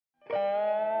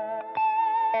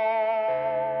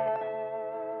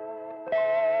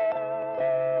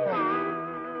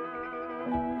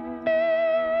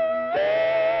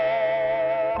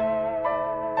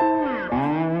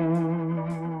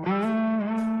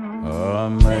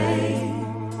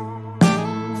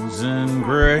Amazing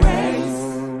grace,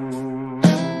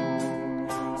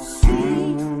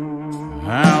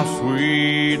 how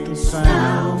sweet the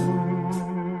sound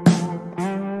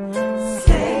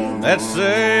that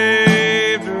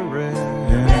saved a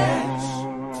wretch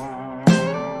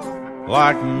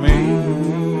like me.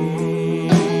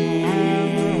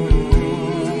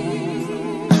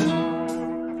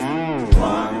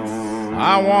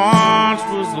 I once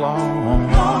was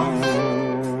lost,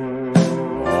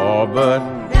 oh, but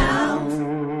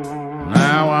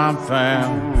now I'm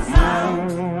found.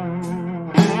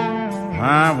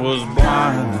 I was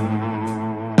blind,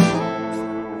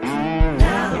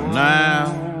 but now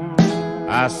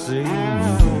I see.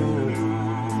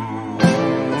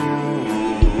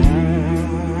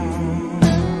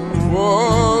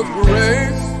 Twas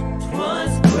grace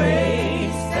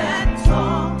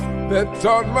that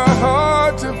taught my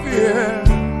heart to fear,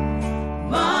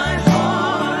 my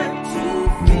heart to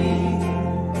fear,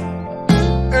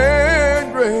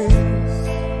 and grace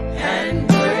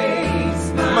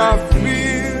my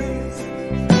fears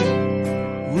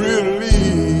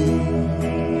relieved.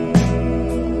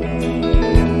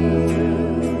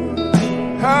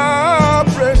 How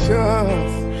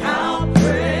precious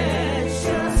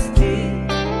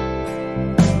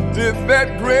did that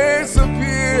grace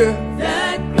appear,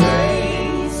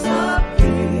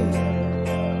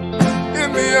 in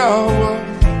the hour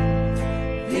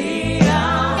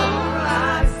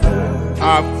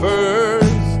I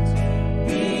first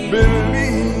believed.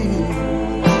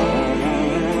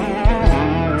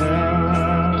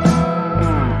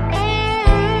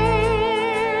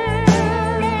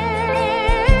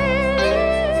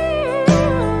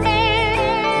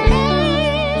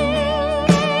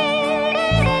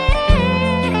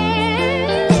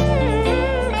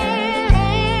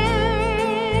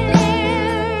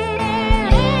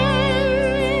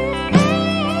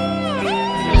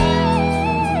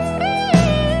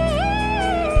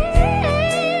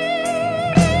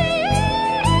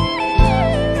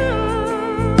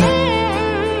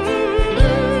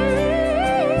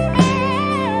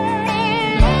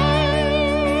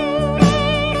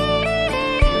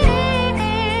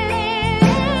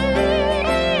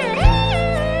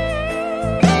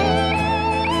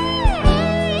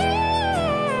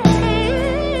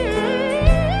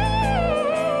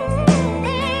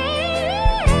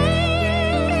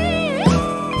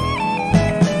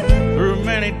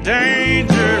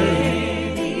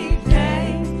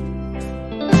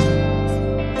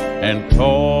 And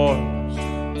toils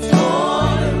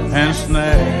and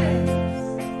snares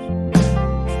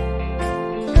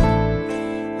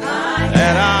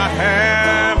that I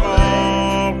have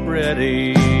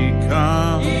already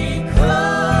come.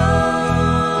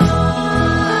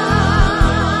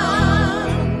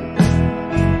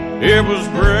 It was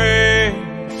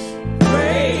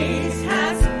grace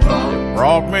has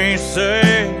brought me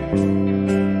safe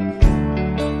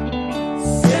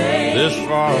this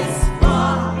far.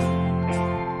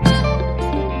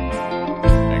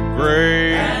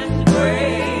 And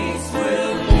grace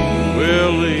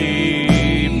will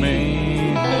lead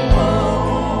me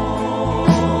home.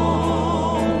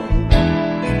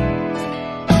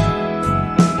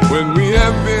 When we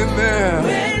have been there,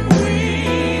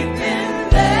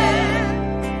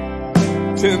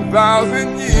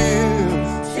 10,000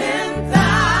 years,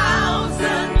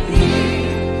 10,000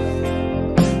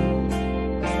 years,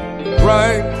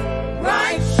 bright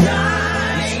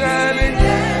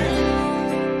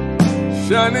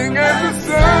shining as the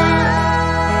sun.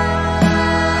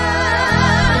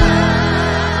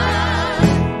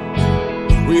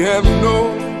 We have no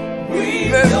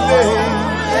less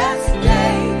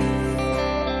days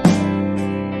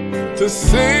to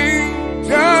sing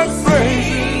God's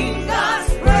praise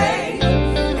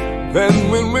than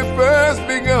when we first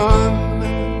begun.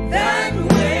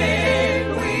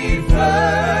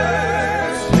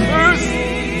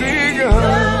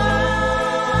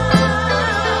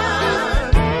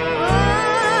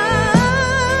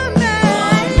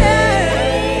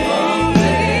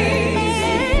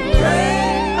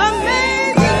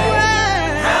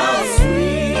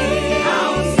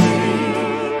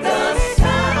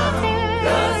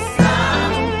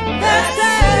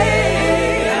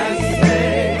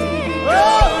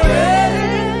 Oh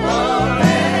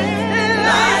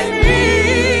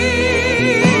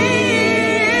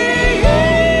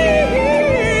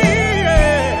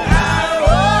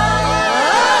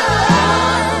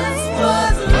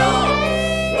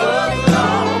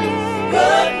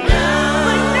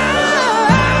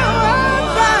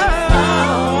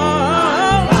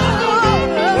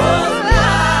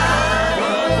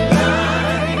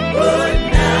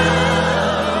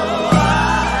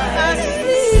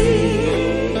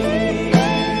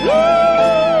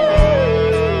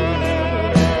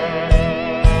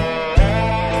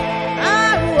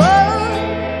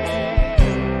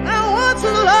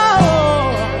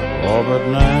Oh, but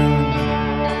now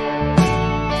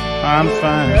I'm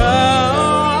fine.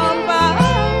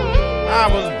 I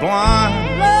was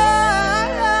blind,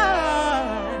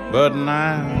 but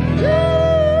now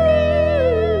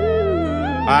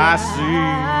I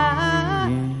see.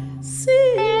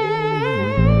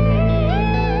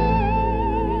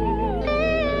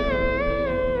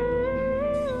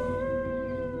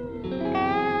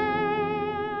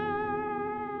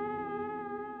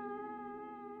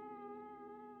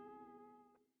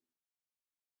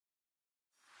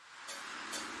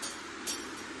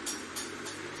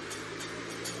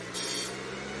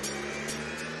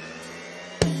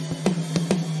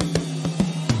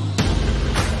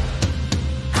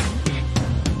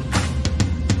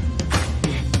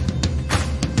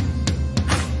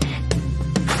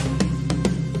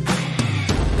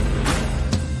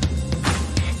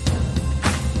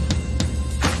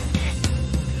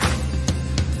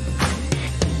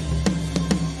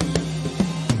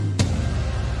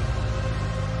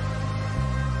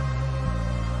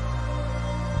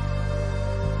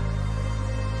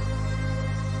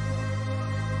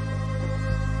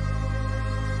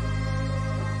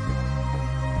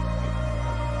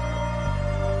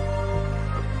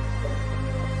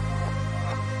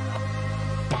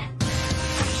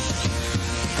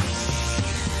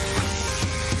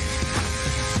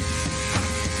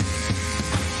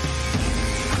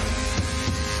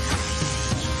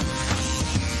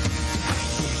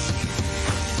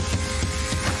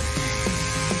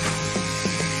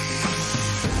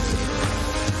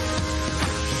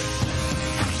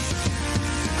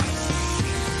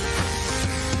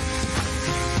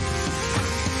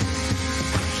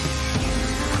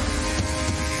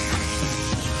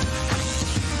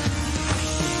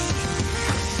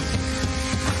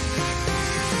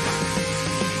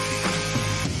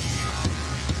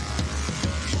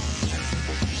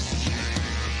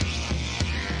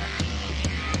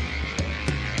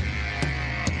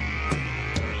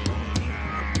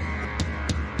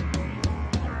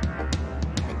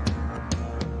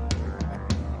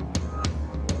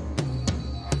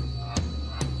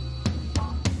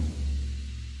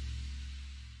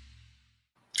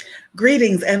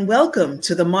 Greetings and welcome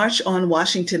to the March on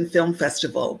Washington Film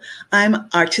Festival. I'm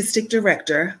Artistic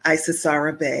Director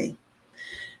Isisara Bey.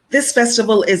 This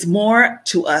festival is more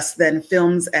to us than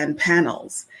films and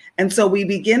panels, and so we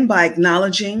begin by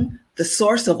acknowledging the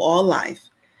source of all life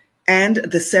and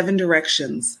the 7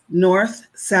 directions: north,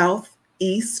 south,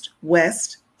 east,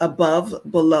 west, above,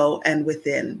 below, and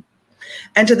within,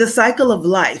 and to the cycle of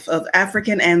life of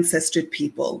African ancestored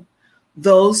people,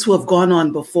 those who have gone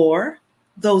on before,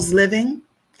 those living,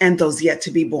 and those yet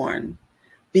to be born.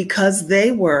 Because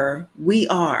they were, we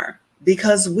are.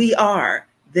 Because we are,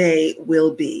 they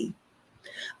will be.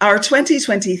 Our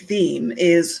 2020 theme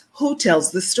is Who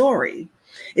Tells the Story?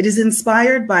 It is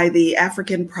inspired by the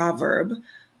African proverb,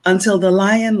 until the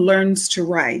lion learns to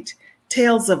write,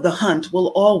 tales of the hunt will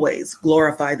always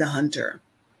glorify the hunter.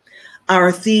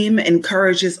 Our theme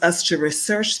encourages us to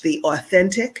research the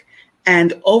authentic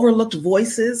and overlooked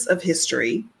voices of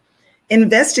history,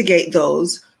 investigate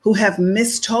those who have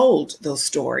mistold those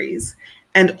stories,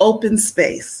 and open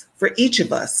space for each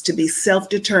of us to be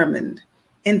self-determined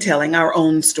in telling our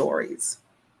own stories.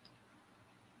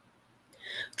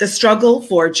 The struggle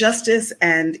for justice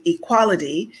and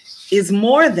equality is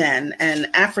more than an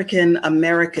African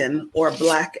American or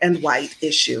Black and white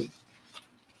issue.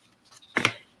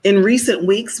 In recent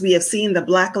weeks, we have seen the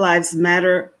Black Lives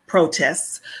Matter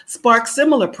protests spark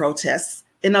similar protests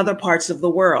in other parts of the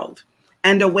world,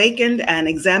 and awakened an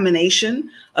examination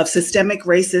of systemic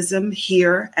racism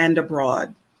here and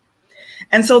abroad.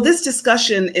 And so this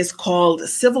discussion is called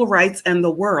Civil Rights and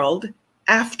the World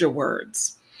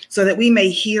Afterwards, so that we may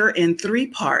hear in 3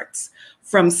 parts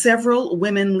from several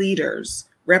women leaders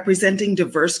representing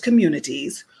diverse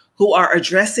communities who are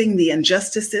addressing the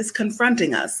injustices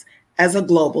confronting us as a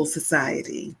global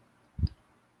society.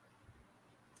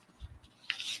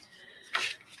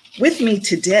 With me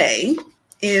today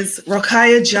is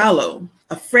Rokhaya Diallo,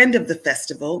 a friend of the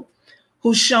festival,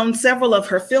 who's shown several of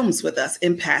her films with us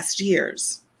in past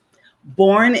years.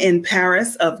 Born in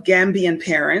Paris of Gambian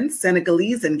parents,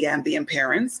 Senegalese and Gambian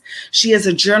parents, she is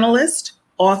a journalist,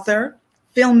 author,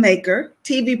 filmmaker,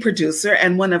 TV producer,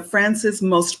 and one of France's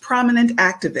most prominent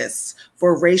activists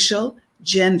for racial,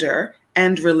 gender,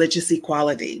 and religious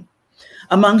equality.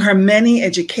 Among her many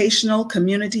educational,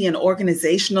 community, and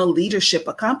organizational leadership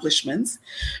accomplishments,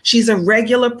 she's a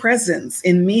regular presence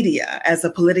in media as a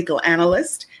political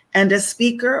analyst and a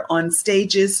speaker on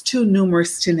stages too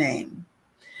numerous to name.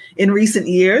 In recent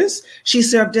years, she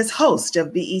served as host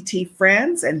of BET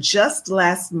France, and just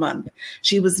last month,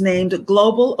 she was named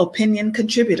Global Opinion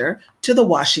Contributor to the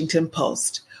Washington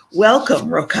Post. Welcome,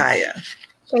 Rokhaya.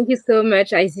 Thank you so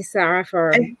much, Isisara,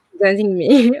 for hosting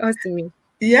me.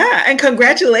 Yeah, and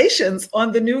congratulations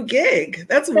on the new gig.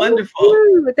 That's wonderful.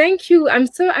 Thank you. I'm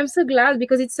so glad,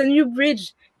 because it's a new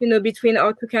bridge, between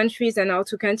our two countries and our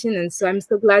two continents. So I'm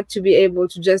so glad to be able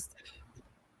to just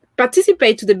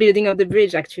participate to the building of the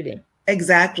bridge, actually.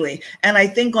 Exactly. And I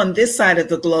think on this side of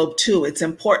the globe, too, it's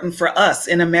important for us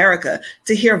in America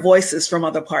to hear voices from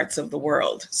other parts of the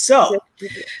world. So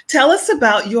tell us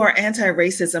about your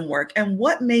anti-racism work and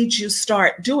what made you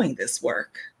start doing this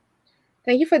work.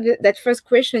 Thank you for that first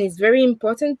question. It's very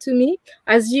important to me.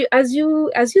 As you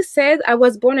said, I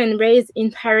was born and raised in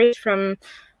Paris from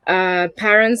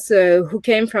parents who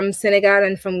came from Senegal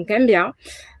and from Gambia.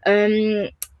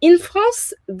 In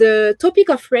France, the topic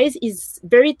of race is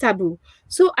very taboo.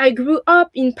 So I grew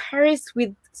up in Paris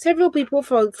with several people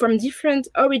from different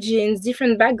origins,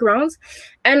 different backgrounds,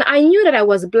 and I knew that I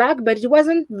was Black, but it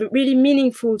wasn't really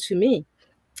meaningful to me.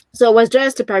 So I was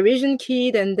just a Parisian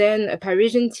kid and then a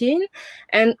Parisian teen.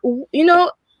 And,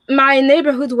 my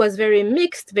neighborhood was very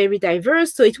mixed, very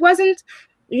diverse. So it wasn't,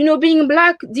 being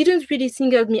Black didn't really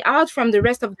single me out from the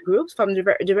rest of the groups, from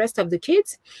the rest of the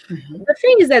kids. Mm-hmm. The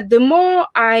thing is that the more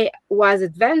I was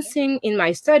advancing in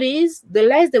my studies, the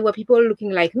less there were people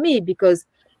looking like me, because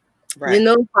you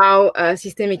know how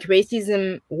systemic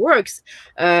racism works.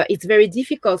 It's very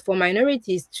difficult for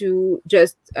minorities to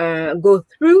just go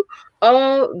through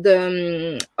all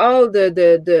the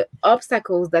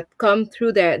obstacles that come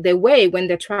through their way when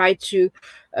they try to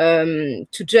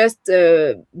just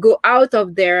go out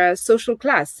of their social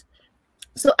class.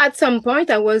 So at some point,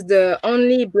 I was the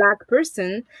only Black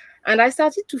person, and I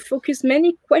started to focus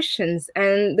many questions.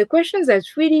 And the questions that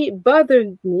really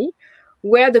bothered me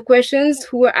were the questions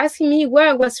who were asking me where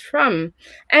I was from.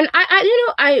 And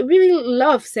I really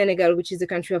love Senegal, which is the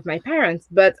country of my parents.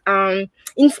 But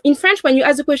in French, when you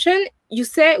ask a question, you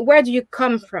say, where do you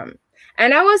come from?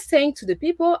 And I was saying to the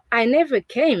people, I never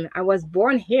came. I was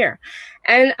born here.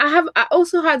 And I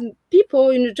also had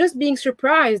people, just being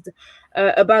surprised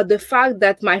about the fact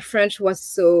that my French was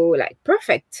so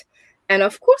perfect. And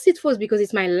of course it was because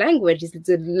it's my language. It's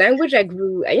the language I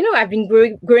grew, I've been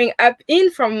growing up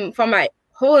in from my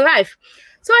whole life.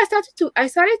 So I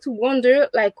started to wonder,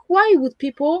 why would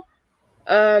people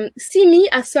see me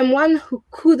as someone who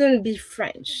couldn't be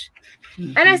French?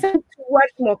 Mm-hmm. And I started to watch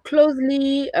more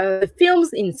closely the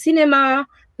films in cinema,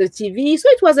 the TV. So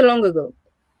it was long ago.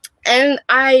 And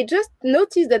I just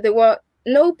noticed that there were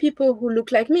no people who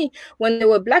looked like me. When there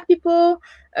were Black people,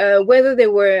 whether they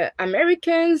were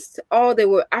Americans or they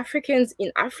were Africans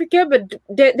in Africa, but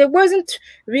there wasn't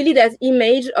really that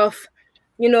image of,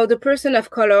 the person of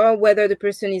color, whether the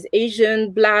person is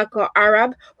Asian, Black, or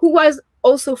Arab, who was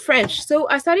also French. So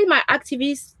I started my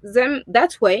activism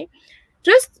that way.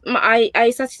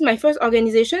 I started my first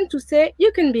organization to say,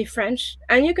 you can be French,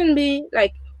 and you can be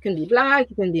Black,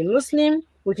 you can be Muslim,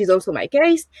 which is also my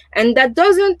case, and that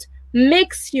doesn't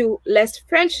makes you less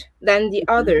French than the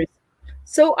others.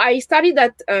 So I started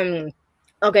that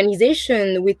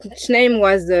organization, which name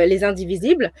was Les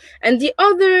Indivisibles. And the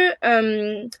other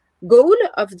goal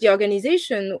of the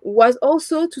organization was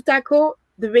also to tackle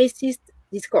the racist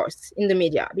discourse in the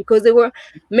media, because there were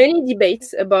many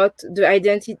debates about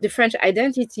the French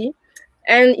identity,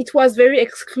 and it was very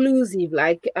exclusive.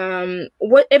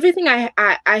 Everything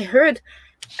I heard,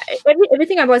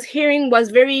 everything I was hearing was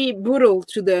very brutal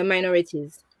to the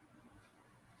minorities.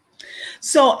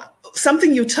 So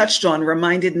something you touched on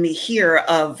reminded me here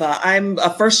of, I'm a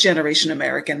first-generation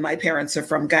American. My parents are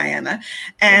from Guyana.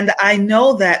 And I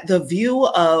know that the view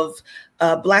of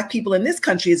Black people in this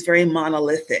country is very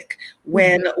monolithic.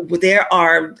 When there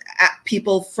are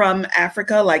people from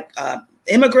Africa,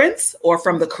 immigrants, or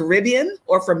from the Caribbean,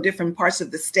 or from different parts of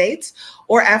the States,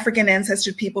 or African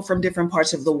ancestry people from different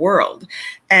parts of the world.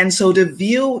 And so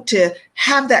to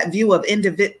have that view of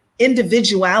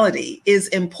individuality is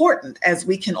important, as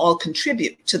we can all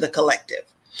contribute to the collective.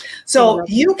 So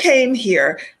you came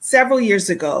here several years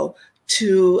ago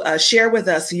to share with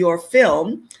us your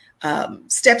film,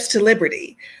 Steps to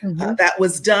Liberty, that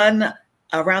was done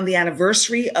around the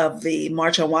anniversary of the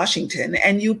March on Washington,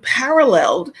 and you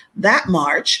paralleled that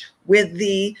march with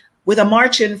a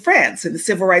march in France, and the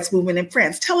civil rights movement in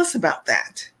France. Tell us about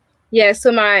that. Yeah,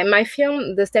 so my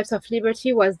film, The Steps of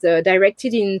Liberty, was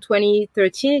directed in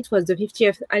 2013. It was the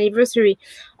 50th anniversary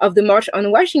of the March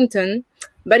on Washington,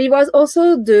 but it was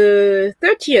also the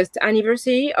 30th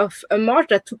anniversary of a march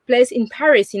that took place in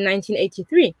Paris in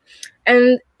 1983.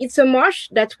 And it's a march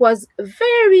that was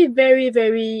very, very,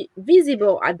 very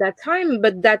visible at that time,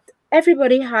 but that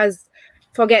everybody has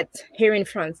forget here in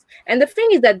France. And the thing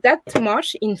is that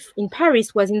march in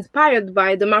Paris was inspired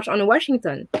by the March on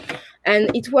Washington.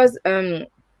 And it was a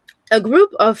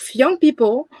group of young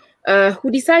people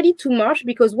who decided to march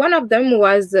because one of them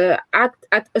was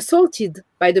assaulted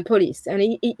by the police, and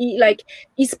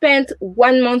he spent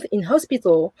 1 month in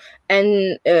hospital,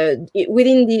 and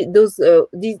within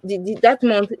that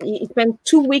month he spent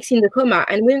 2 weeks in the coma,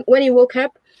 and when he woke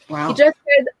up, wow, he just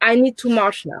said, "I need to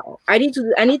march now. I need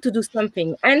to do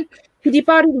something." And he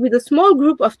departed with a small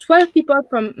group of 12 people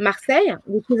from Marseille,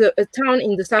 which is a town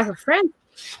in the south of France.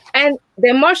 And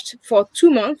they marched for 2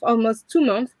 months, almost 2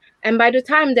 months. And by the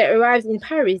time they arrived in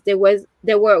Paris, there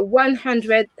were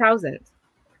 100,000,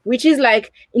 which is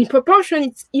like, in proportion,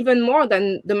 it's even more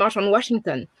than the March on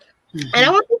Washington. Mm-hmm. And I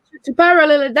wanted to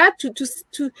parallel that to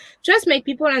just make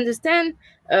people understand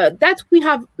that we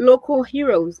have local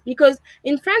heroes, because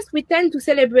in France we tend to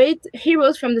celebrate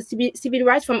heroes from the civil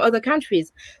rights from other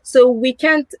countries. So we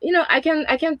can't, I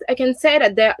can say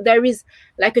that there is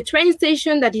like a train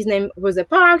station that is named Rosa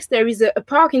Parks. There is a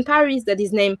park in Paris that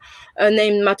is named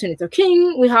Martin Luther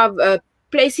King. We have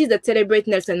places that celebrate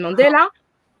Nelson Mandela,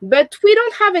 but we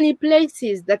don't have any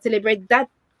places that celebrate that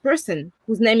person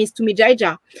whose name is Tumi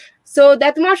Jaija. So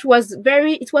that march was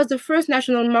it was the first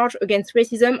national march against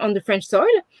racism on the French soil,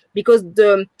 because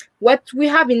what we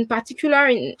have in particular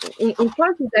in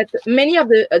France is that many of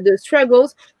the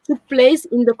struggles took place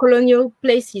in the colonial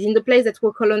places, in the places that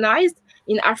were colonized,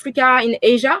 in Africa, in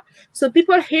Asia. So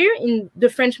people here in the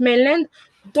French mainland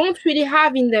don't really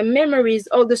have in their memories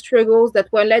all the struggles that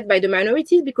were led by the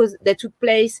minorities, because they took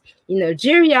place in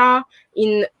Algeria,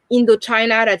 in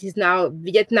Indochina, that is now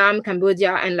Vietnam,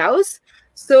 Cambodia, and Laos.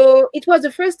 So it was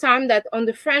the first time that on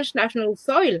the French national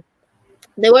soil,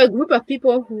 there were a group of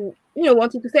people who,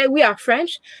 wanted to say, we are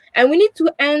French and we need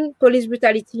to end police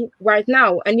brutality right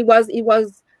now. And it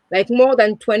was like more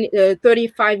than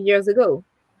 35 years ago.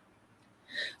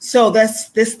 So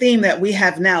this theme that we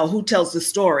have now, who tells the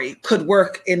story, could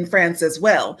work in France as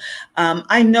well.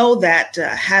 I know that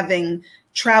having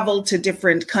traveled to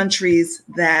different countries,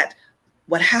 that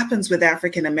what happens with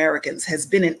African Americans has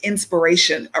been an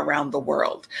inspiration around the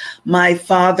world. My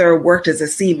father worked as a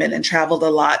seaman and traveled a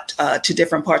lot to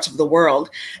different parts of the world,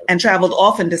 and traveled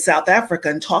often to South Africa,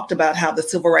 and talked about how the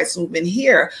civil rights movement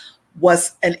here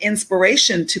was an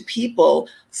inspiration to people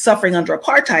suffering under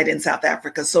apartheid in South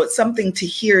Africa. So it's something to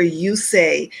hear you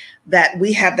say that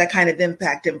we have that kind of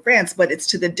impact in France, but it's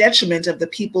to the detriment of the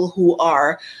people who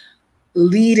are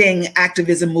leading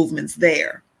activism movements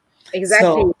there. Exactly.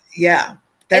 So, yeah.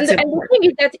 And the thing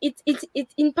is that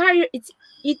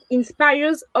it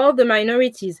inspires all the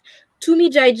minorities. Tumi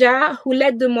Jaija, who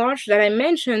led the march that I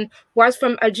mentioned, was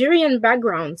from Algerian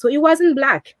background. So he wasn't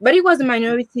black, but he was a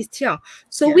minority still.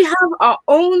 So yes, we have our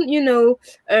own,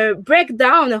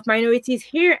 breakdown of minorities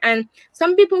here. And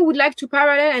some people would like to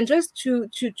parallel and just to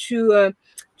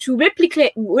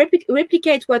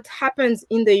replicate what happens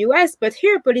in the US, but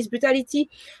here police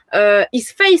brutality is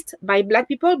faced by Black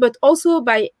people, but also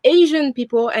by Asian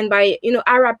people and by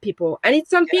Arab people, and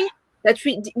it's something that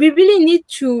we really need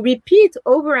to repeat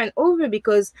over and over,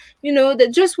 because they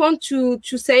just want to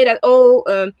say that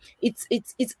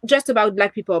it's just about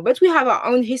Black people, but we have our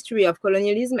own history of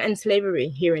colonialism and slavery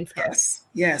here in France.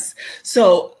 Yes.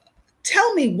 So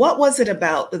tell me, what was it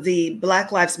about the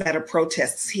Black Lives Matter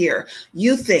protests here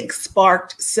you think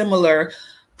sparked similar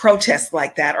protests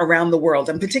like that around the world,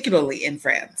 and particularly in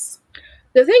France?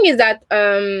 The thing is that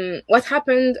what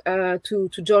happened to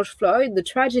George Floyd, the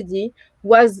tragedy,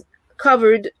 was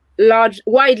covered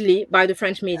widely by the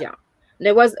French media.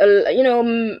 There was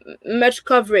much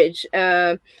coverage,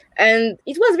 and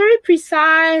it was very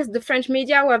precise. The French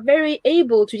media were very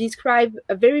able to describe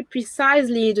very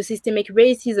precisely the systemic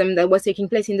racism that was taking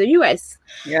place in the US.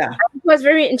 Yeah, it was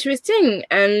very interesting,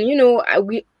 and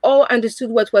we all understood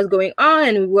what was going on,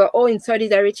 and we were all in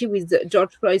solidarity with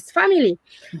George Floyd's family.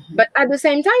 Mm-hmm. But at the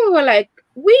same time, we were like,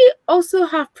 we also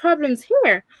have problems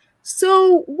here.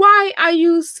 So why are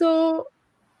you so,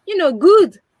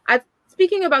 good at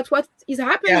speaking about what is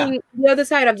happening on the other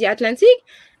side of the Atlantic,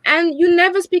 and you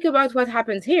never speak about what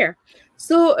happens here?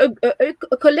 So a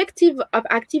collective of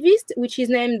activists, which is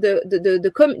named the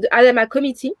Adama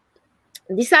Committee,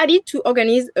 decided to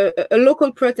organize a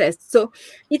local protest. So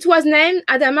it was named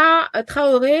Adama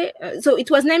Traoré. So it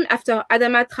was named after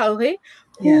Adama Traoré,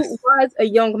 who was a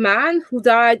young man who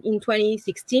died in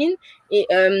 2016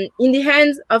 in the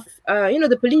hands of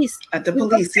the police. At the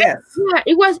police, yes. Yeah,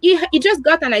 it was. He just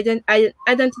got an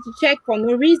identity check for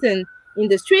no reason in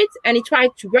the streets, and he tried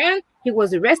to run. He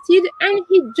was arrested, and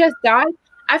he just died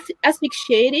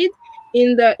asphyxiated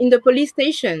in the police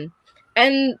station.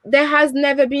 And there has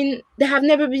never been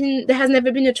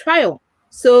a trial.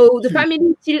 So the family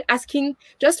is still asking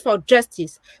just for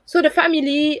justice. So the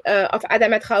family of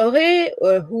Adama Traoré,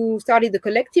 who started the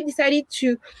collective, decided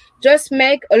to just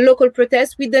make a local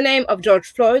protest with the name of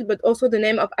George Floyd, but also the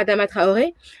name of Adama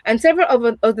Traoré, and several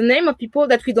of the name of people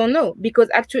that we don't know, because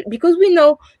we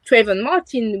know Trayvon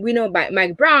Martin, we know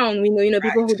Mike Brown, we know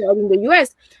people who died in the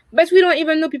US, but we don't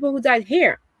even know people who died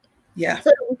here. Yeah.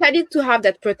 So we decided to have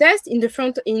that protest in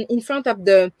front of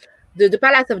the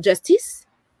Palace of Justice.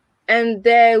 And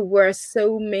there were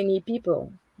so many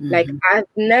people. Like, I've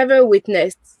never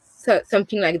witnessed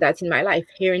something like that in my life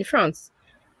here in France.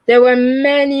 There were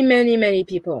many, many, many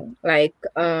people. Like,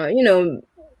 10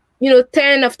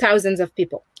 of thousands of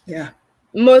people. Yeah.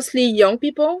 Mostly young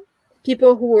people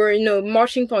who were,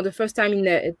 marching for the first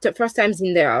times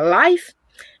in their life.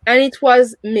 And it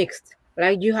was mixed.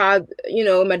 Like, you had,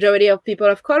 majority of people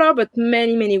of color, but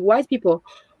many, many white people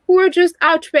who were just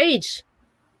outraged.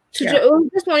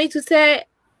 Just wanted to say,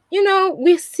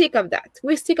 we're sick of that.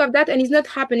 We're sick of that. And it's not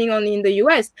happening only in the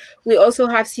US. We also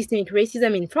have systemic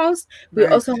racism in France. We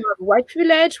also have white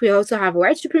privilege. We also have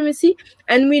white supremacy.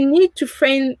 And we need to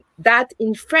frame that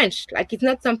in French. Like, it's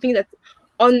not something that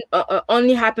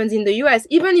only happens in the US.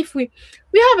 Even if we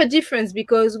have a difference,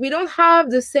 because we don't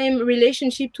have the same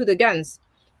relationship to the guns.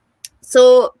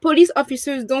 So police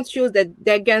officers don't use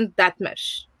their guns that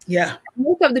much. Yeah.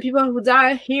 Most of the people who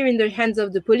die here in the hands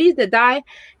of the police, they die,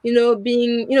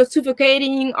 being,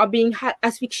 suffocating or being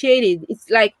asphyxiated. It's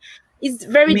like, it's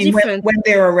very different. When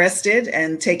they're arrested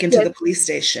and taken to the police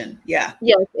station. Yeah.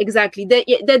 Yes, exactly.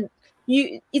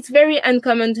 It's very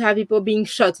uncommon to have people being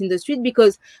shot in the street,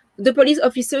 because the police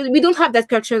officers, we don't have that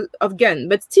culture of gun.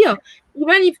 But still,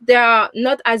 even if there are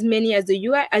not as many as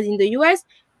in the US,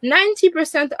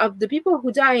 90% of the people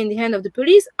who die in the hand of the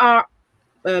police are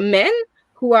men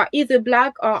who are either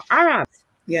Black or Arab.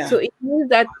 Yeah. So it means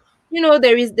that,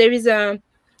 there's a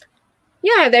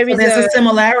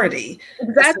similarity.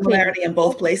 Exactly. A similarity in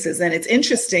both places. And it's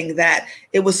interesting that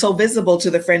it was so visible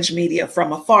to the French media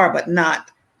from afar, but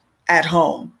not at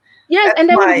home. Yes, That's and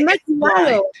there was much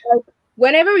wild. Like,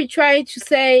 whenever we try to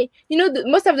say,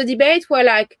 most of the debates were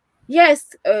like,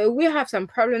 yes, we have some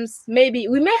problems. Maybe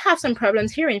we may have some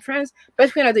problems here in France,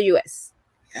 but we're not the US.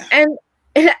 Yeah. And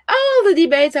all the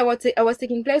debates I was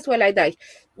taking place were like that.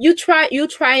 You're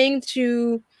trying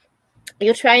to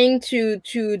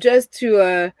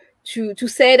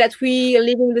say that we are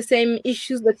living the same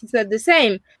issues, but it's not the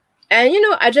same. And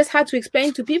I just had to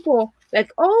explain to people,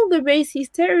 like, all the racist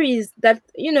theories that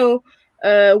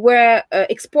were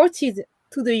exported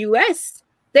to the US,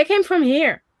 they came from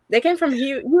here. They came from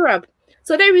here, Europe.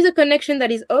 So there is a connection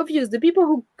that is obvious. The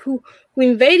people who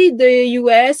invaded the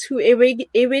US, who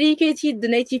eradicated the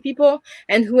native people,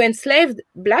 and who enslaved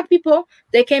Black people,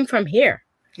 they came from here.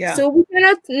 Yeah. So we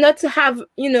cannot not have,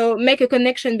 make a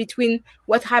connection between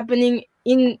what's happening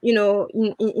in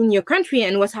your country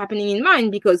and what's happening in mine,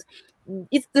 because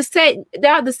it's the same. They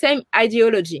are the same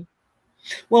ideology.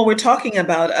 Well, we're talking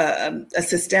about a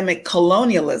systemic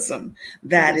colonialism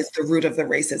that is the root of the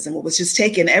racism. It was just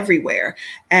taken everywhere.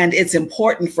 And it's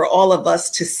important for all of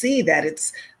us to see that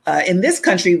it's in this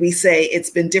country, we say it's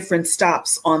been different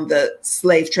stops on the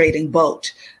slave trading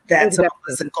boat, that some of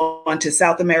us have gone to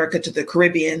South America, to the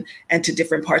Caribbean, and to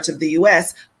different parts of the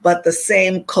US. But the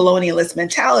same colonialist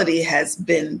mentality has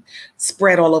been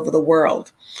spread all over the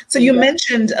world. So you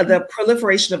mentioned the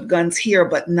proliferation of guns here,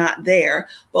 but not there.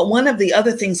 But one of the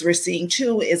other things we're seeing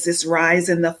too is this rise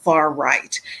in the far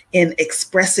right, in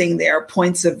expressing their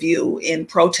points of view, in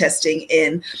protesting,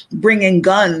 in bringing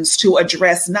guns to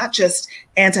address not just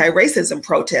anti-racism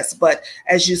protests, but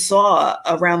as you saw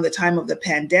around the time of the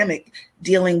pandemic,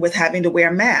 dealing with having to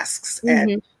wear masks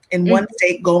and in one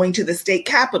state going to the state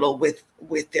capitol with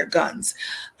their guns.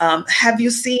 Have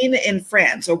you seen in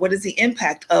France, or what is the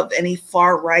impact of any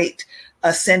far right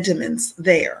sentiments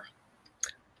there?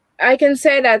 I can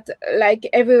say that, like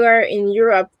everywhere in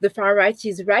Europe, the far right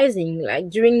is rising. Like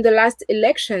during the last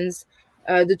elections,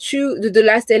 the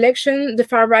last election, the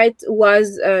far right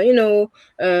was,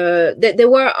 they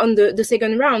were on the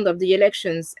second round of the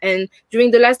elections. And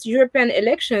during the last European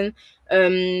election,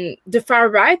 the far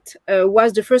right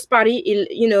was the first party,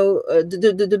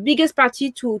 the biggest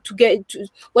party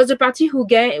was the party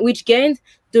which gained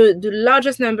the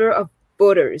largest number of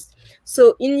voters.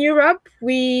 So in Europe,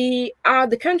 we are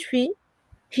the country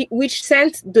which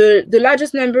sent the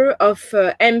largest number of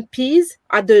MPs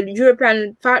at the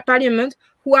European Parliament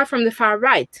who are from the far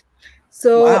right.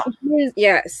 So wow. It means,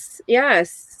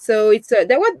 yes. So it's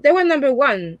they were number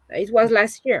one. It was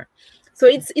last year. So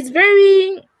it's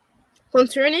very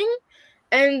concerning,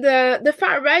 and the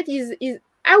far right is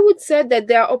I would say that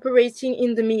they are operating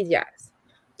in the media.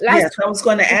 Yes, I was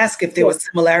going to ask if there was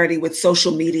similarity with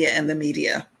social media and the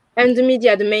media. And the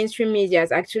media, the mainstream media,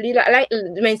 actually, like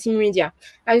the mainstream media.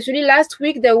 Actually, last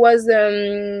week there was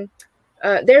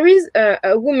there is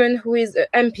a woman who is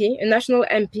an MP, a national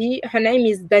MP. Her name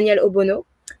is Danielle Obono.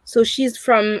 So she's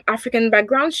from African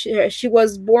background. She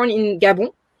was born in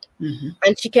Gabon. Mm-hmm.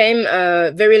 And she came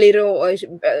very little,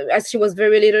 as she was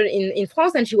very little in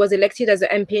France, and she was elected as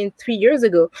an MP 3 years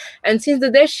ago. And since the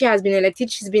day she has been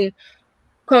elected, she's been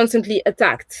constantly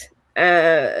attacked.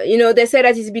 They say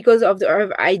that it's because of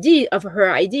her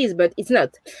ideas, but it's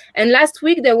not. And last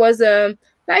week there was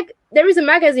there is a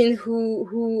magazine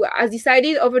who has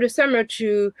decided over the summer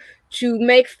to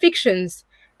make fictions.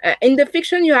 In the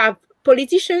fiction, you have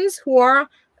politicians who are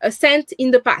sent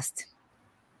in the past.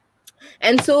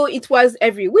 And so it was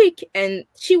every week, and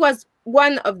she was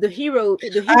one of the heroes.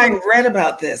 I read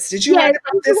about this. Did you read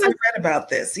about this? I read about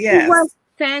this. Yes. She was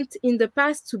sent in the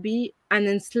past to be an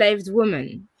enslaved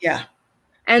woman. Yeah.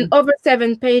 And over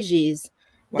 7 pages,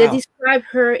 they describe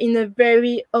her in a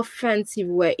very offensive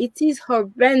way. It is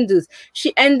horrendous.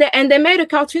 They made a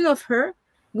cartoon of her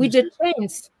with the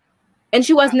chains, and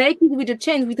she was naked with the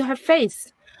chains with her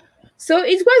face. So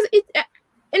it's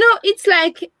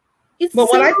like. But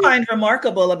what I find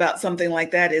remarkable about something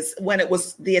like that is when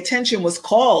the attention was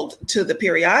called to the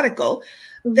periodical,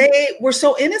 they were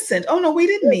so innocent. Oh, no, we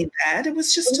didn't mean that. It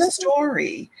was just a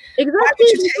story. Exactly. Why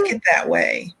did you take it that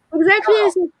way? Exactly.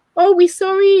 Wow. Oh, we're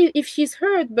sorry if she's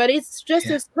hurt, but it's just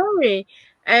a story.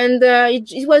 And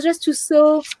it was just to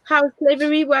show how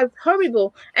slavery was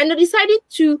horrible. And they decided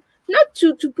not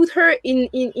to put her in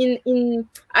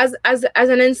as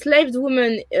an enslaved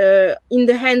woman in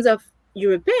the hands of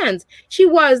Europeans. She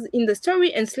was in the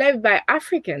story enslaved by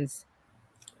Africans.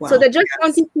 Wow, so they just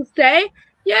wanted to say,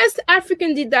 yes,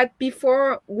 African did that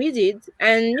before we did,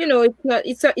 and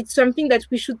it's something that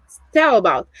we should tell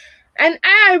about. And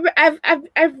I've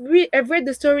read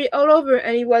the story all over,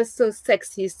 and it was so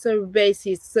sexist, so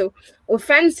racist, so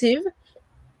offensive,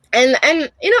 and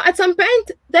at some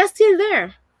point they're still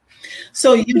there.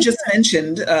 So you just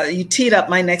mentioned, you teed up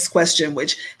my next question,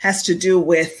 which has to do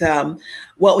with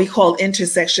what we call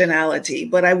intersectionality.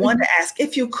 But I want to ask,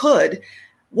 if you could,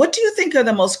 what do you think are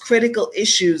the most critical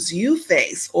issues you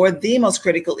face, or the most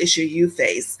critical issue you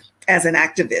face as an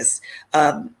activist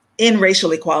in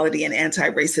racial equality and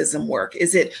anti-racism work?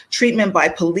 Is it treatment by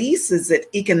police? Is it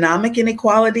economic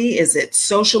inequality? Is it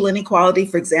social inequality,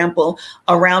 for example,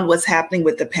 around what's happening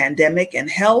with the pandemic and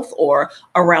health, or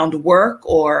around work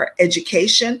or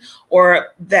education, or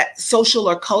that social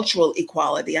or cultural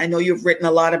equality? I know you've written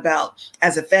a lot about,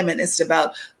 as a feminist,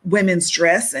 about women's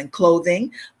dress and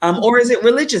clothing, or is it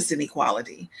religious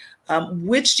inequality?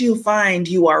 Which do you find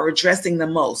you are addressing the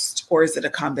most, or is it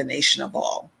a combination of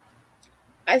all?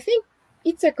 I think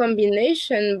it's a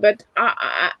combination, but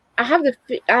I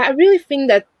really think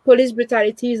that police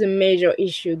brutality is a major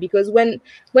issue, because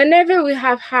whenever we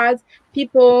have had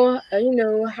people,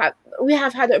 we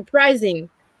have had uprisings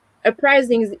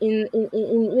in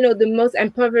the most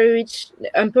impoverished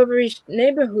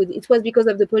neighborhood. It was because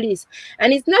of the police,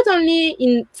 and it's not only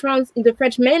in France, in the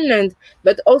French mainland,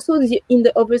 but also in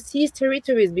the overseas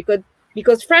territories,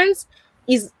 because France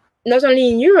is not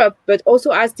only in Europe, but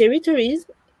also has territories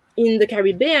in the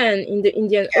Caribbean, in the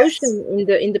Indian Ocean,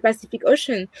 in the Pacific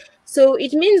Ocean. So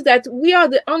it means that we are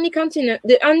the only continent,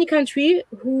 the only country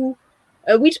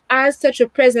which has such a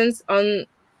presence on,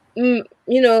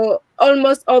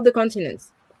 almost all the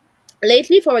continents.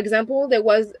 Lately, for example, there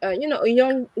was, a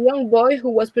young boy who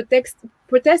was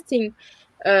protesting,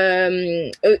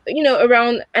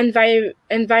 around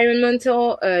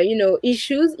environmental,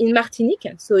 issues in Martinique.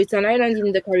 So it's an island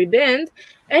in the Caribbean,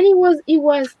 and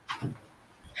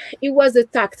he was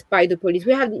attacked by the police.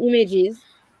 We have the images.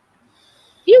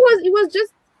 He was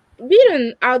just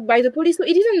beaten out by the police. So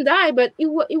he didn't die, but it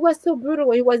was so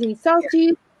brutal. He was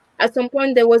insulted. At some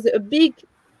point, there was a big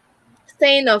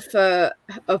stain of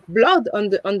blood on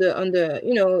the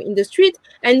you know, in the street,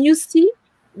 and you see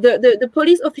the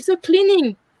police officer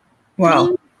cleaning.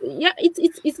 Wow. Yeah,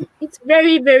 it's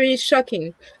very, very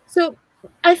shocking. So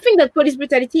I think that police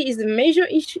brutality is a major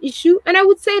issue, and I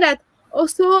would say that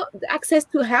also the access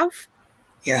to health.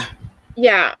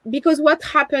 Yeah, because what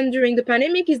happened during the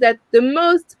pandemic is that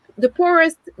the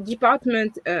poorest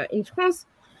department in France,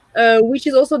 which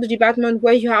is also the department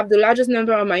where you have the largest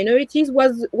number of minorities,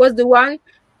 was the one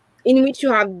in which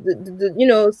you have the you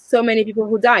know, so many people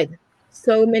who died,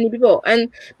 so many people,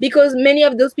 and because many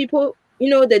of those people, you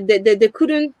know, they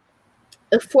couldn't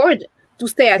afford to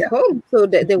stay at home, so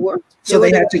they worked. So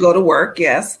they had to go to work,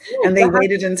 yes, and they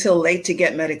waited until late to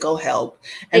get medical help.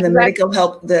 And the medical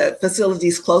help, the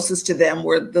facilities closest to them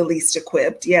were the least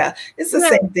equipped. Yeah, it's the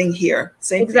same thing here.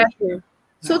 Same thing here.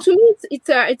 So to me,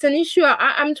 it's an issue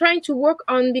I'm trying to work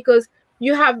on, because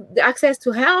you have the access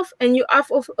to health, and you have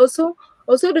also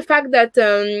the fact that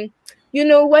you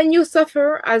know, when you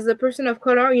suffer as a person of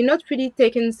color, you're not really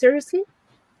taken seriously.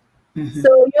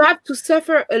 So you have to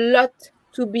suffer a lot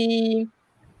to be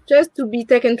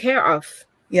taken care of.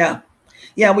 Yeah,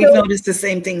 we've noticed the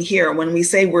same thing here. When we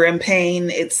say we're in pain,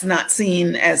 it's not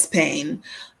seen as pain.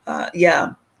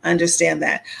 I understand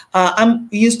that.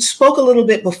 You spoke a little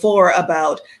bit before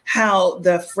about how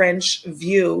the French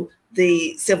view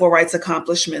the civil rights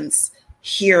accomplishments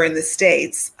here in the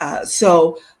States.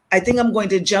 So I think I'm going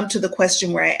to jump to the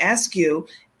question where I ask you,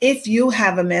 if you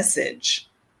have a message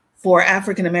for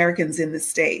African Americans in the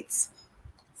States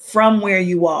from where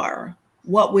you are,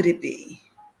 what would it be?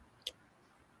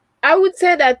 I would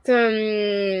say that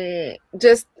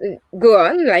just go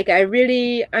on. Like, I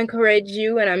really encourage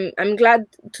you, and I'm glad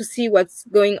to see what's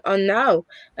going on now.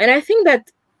 And I think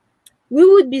that we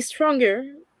would be stronger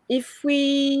if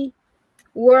we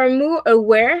were more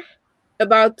aware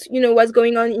about, you know, what's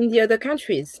going on in the other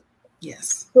countries.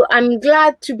 Yes. So I'm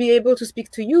glad to be able to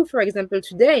speak to you, for example,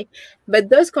 today. But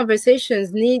those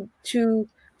conversations need to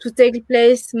take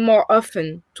place more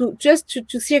often, to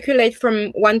circulate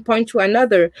from one point to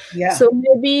another. Yeah. So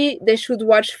maybe they should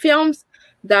watch films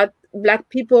that Black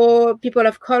people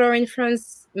of color in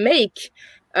France make.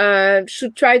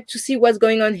 Should try to see what's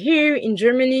going on here in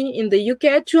Germany, in the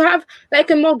UK, to have like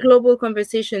a more global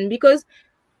conversation, because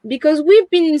we've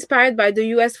been inspired by the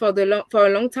US for a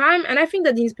long time, and I think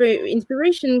that the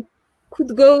inspiration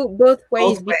could go both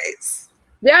ways.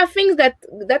 There are things that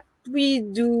we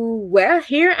do well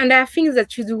here, and there are things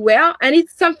that you do well, and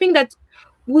it's something that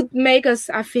would make us,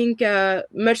 I think,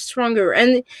 much stronger.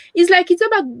 And it's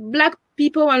about Black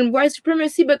people and white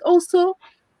supremacy, but also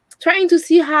trying to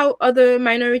see how other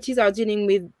minorities are dealing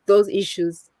with those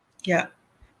issues. Yeah,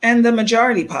 and the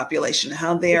majority population,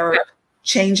 how they are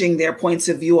changing their points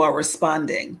of view or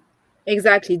responding.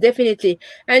 Exactly, definitely.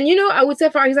 And, you know, I would say,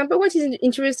 for example, what is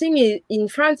interesting in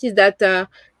France is that,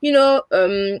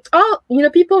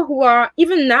 people who are,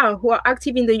 even now, who are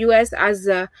active in the US as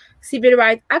civil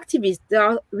rights activists, they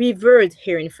are revered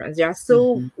here in France. They are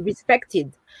so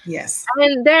respected. Yes.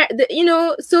 And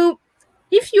so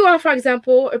if you are, for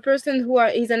example, a person who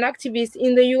is an activist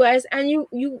in the US, and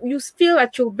you feel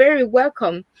that you're very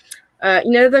welcome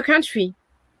in another country,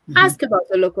 ask about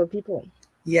the local people.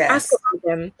 Yes. Ask about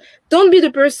them. Don't be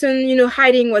the person,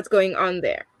 hiding what's going on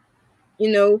there.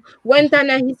 When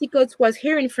Ta-Nehisi Coates was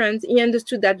here in France, he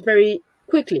understood that very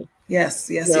quickly. Yes.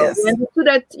 He understood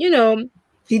that,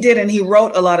 he did, and he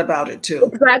wrote a lot about it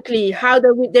too. Exactly. How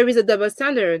there is a double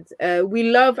standard. We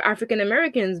love African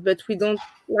Americans, but we don't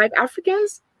like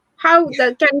Africans. How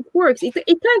that can work? It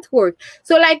can't work.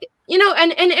 So and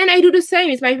I do the same.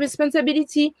 It's my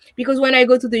responsibility, because when I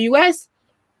go to the US,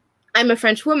 I'm a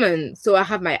French woman, so I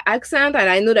have my accent, and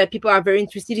I know that people are very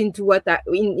interested into what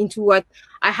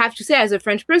I have to say as a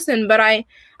French person. But I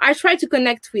try to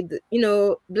connect with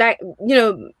Black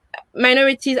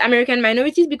minorities, American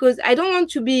minorities, because I don't want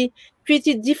to be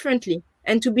treated differently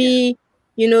and to be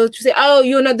to say, oh,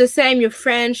 you're not the same, you're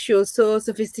French, you're so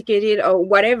sophisticated or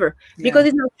whatever, because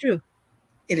it's not true.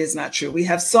 It is not true. We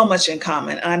have so much in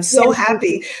common. I'm so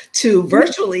happy to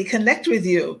virtually connect with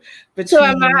you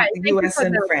between the US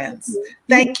and France.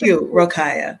 Thank you,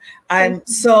 Rokhaya. I'm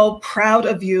so proud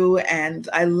of you, and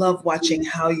I love watching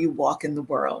how you walk in the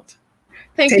world.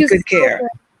 Take good care.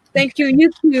 Thank you.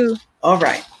 You too. All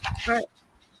right.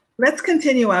 Let's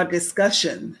continue our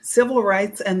discussion, civil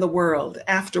rights and the world,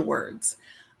 afterwards.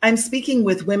 I'm speaking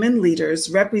with women leaders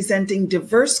representing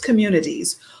diverse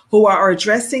communities who are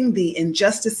addressing the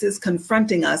injustices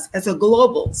confronting us as a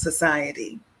global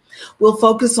society. We'll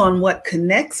focus on what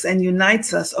connects and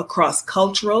unites us across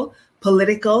cultural,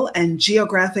 political, and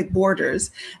geographic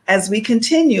borders as we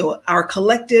continue our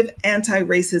collective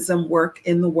anti-racism work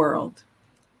in the world.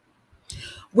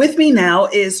 With me now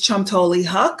is Chomtoli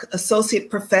Huq, Associate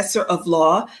Professor of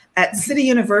Law at City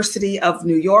University of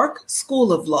New York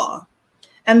School of Law,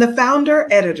 and the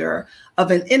founder-editor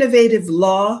of an innovative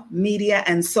law, media,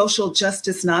 and social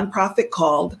justice nonprofit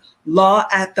called Law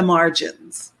at the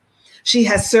Margins. She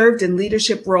has served in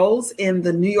leadership roles in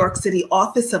the New York City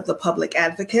Office of the Public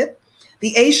Advocate,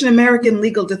 the Asian American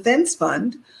Legal Defense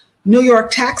Fund, New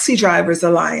York Taxi Drivers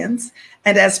Alliance,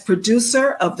 and as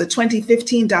producer of the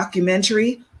 2015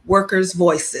 documentary, Workers'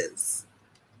 Voices.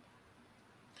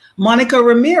 Monica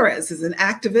Ramirez is an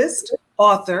activist,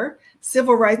 author,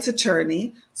 civil rights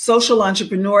attorney, social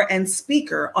entrepreneur, and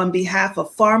speaker on behalf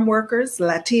of farm workers,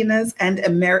 Latinas, and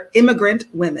immigrant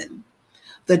women.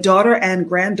 The daughter and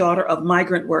granddaughter of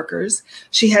migrant workers,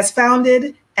 she has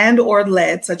founded and/or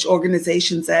led such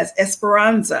organizations as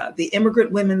Esperanza, the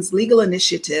Immigrant Women's Legal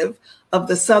Initiative of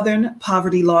the Southern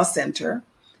Poverty Law Center,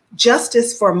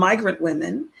 Justice for Migrant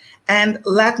Women, and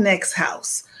Latinx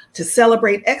House to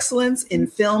celebrate excellence in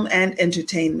film and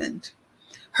entertainment.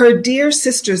 Her Dear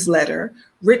Sisters letter,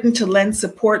 written to lend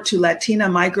support to Latina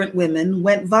migrant women,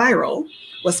 went viral,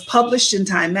 was published in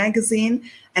Time magazine,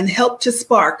 and helped to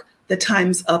spark the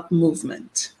Time's Up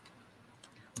movement.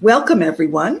 Welcome,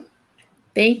 everyone.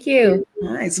 Thank you.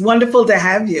 It's wonderful to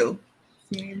have you.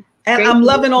 And Great. I'm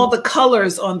loving all the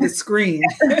colors on the screen.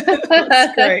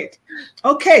 That's great.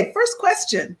 Okay, first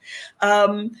question.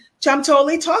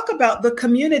 Chomtoli, talk about the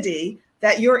community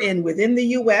that you're in within the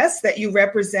U.S. that you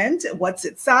represent. What's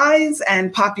its size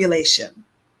and population?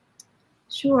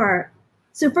 Sure.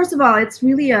 So first of all, it's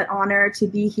really an honor to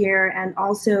be here, and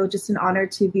also just an honor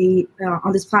to be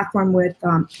on this platform with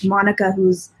Monica,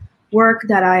 whose work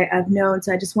that I have known.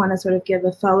 So I just want to sort of give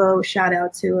a fellow shout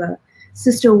out to a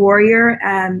sister warrior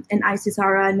and Isis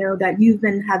Ara. I know that you've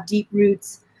have deep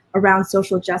roots around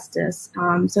social justice.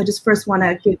 So I just first want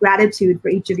to give gratitude for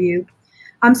each of you.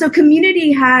 So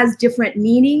community has different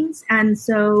meanings, and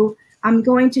so I'm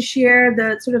going to share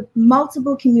the sort of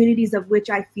multiple communities of which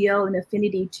I feel an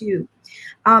affinity to.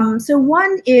 So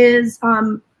one is,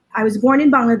 I was born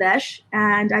in Bangladesh,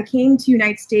 and I came to the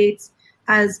United States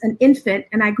as an infant,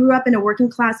 and I grew up in a working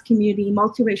class community,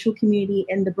 multiracial community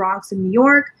in the Bronx of New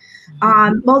York,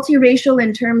 multiracial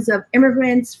in terms of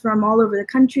immigrants from all over the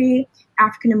country,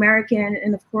 African American,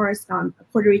 and of course, a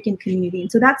Puerto Rican community.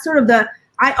 And so that's sort of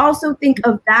I also think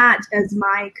of that as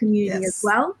my community as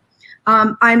well.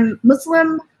 I'm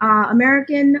Muslim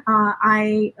American.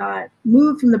 I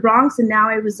moved from the Bronx, and now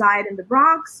I reside in the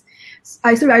Bronx.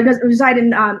 I reside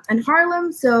in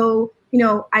Harlem. So, you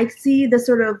know, I see the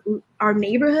sort of our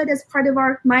neighborhood as part of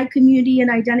my community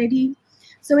and identity.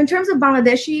 So in terms of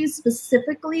Bangladeshis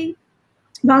specifically,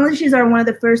 Bangladeshis are one of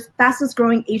the fastest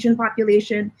growing Asian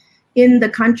population in the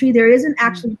country. There isn't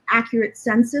actually accurate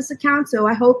census account. So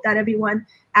I hope that everyone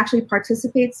actually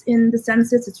participates in the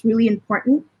census. It's really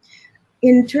important.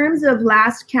 In terms of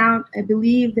last count, I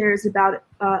believe there's about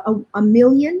a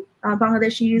million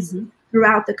Bangladeshis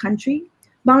throughout the country.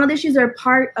 Bangladeshis are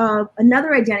part of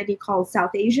another identity called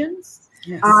South Asians.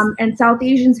 Yes. And South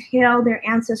Asians hail their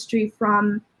ancestry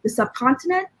from the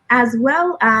subcontinent, as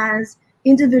well as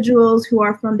individuals who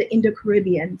are from the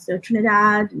Indo-Caribbean, so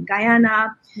Trinidad and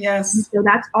Guyana. Yes. So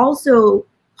that's also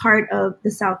part of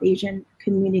the South Asian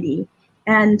community.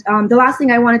 And the last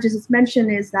thing I wanted to just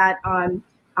mention is that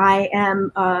I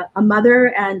am a mother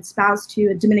and spouse to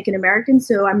a Dominican American,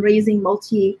 so I'm raising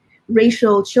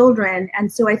multiracial children.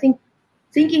 And so I think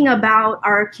thinking about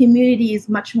our communities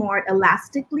much more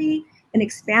elastically and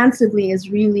expansively is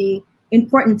really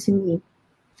important to me.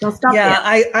 So I'll stop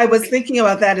there. I was thinking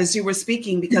about that as you were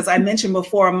speaking, because I mentioned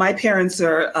before, my parents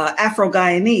are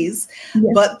Afro-Guyanese, yes.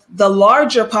 But the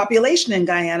larger population in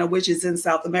Guyana, which is in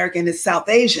South America, is South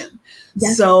Asian.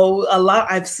 Yes. So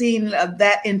I've seen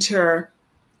that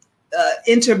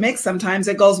intermix. Sometimes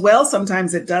it goes well,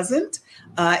 sometimes it doesn't,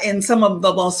 in some of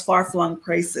the most far-flung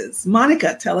places.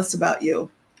 Monica, tell us about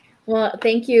you. Well,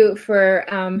 thank you for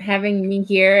having me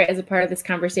here as a part of this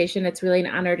conversation. It's really an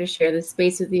honor to share this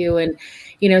space with you. And,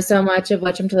 you know, so much of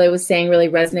what Chomtoli was saying really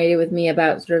resonated with me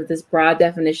about sort of this broad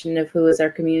definition of who is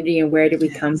our community and where do we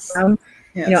come from.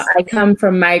 Yes. You know, I come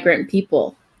from migrant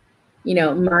people. You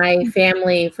know, my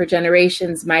family for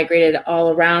generations migrated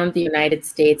all around the United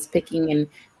States, picking and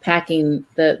packing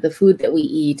the food that we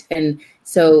eat. And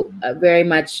so very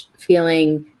much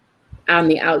feeling on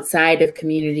the outside of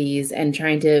communities and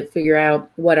trying to figure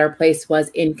out what our place was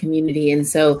in community. And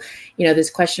so, you know, this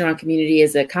question around community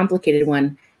is a complicated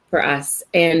one. for us.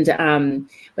 And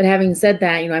but having said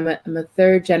that, you know, I'm a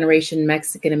third generation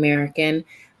Mexican American.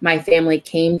 My family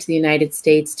came to the United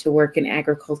States to work in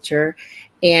agriculture,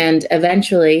 and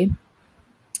eventually,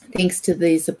 thanks to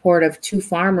the support of two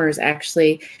farmers,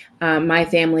 actually, my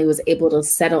family was able to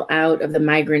settle out of the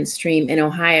migrant stream in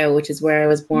Ohio, which is where I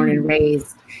was born and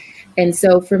raised. And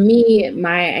so for me,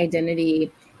 my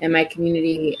identity and my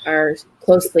community are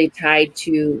closely tied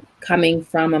to coming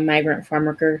from a migrant farm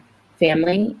worker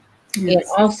family, and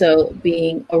also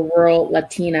being a rural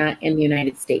Latina in the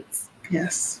United States.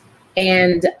 Yes.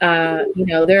 And, you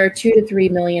know, there are 2 to 3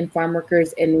 million farm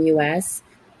workers in the U.S.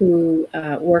 who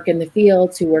work in the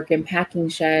fields, who work in packing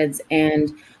sheds,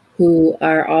 and who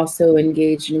are also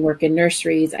engaged in work in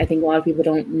nurseries. I think a lot of people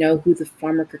don't know who the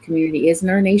farm worker community is in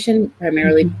our nation,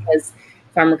 primarily because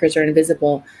farm workers are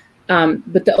invisible.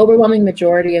 But the overwhelming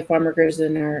majority of farm workers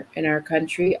in our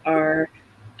country are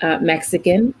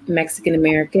Mexican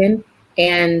American,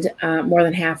 and more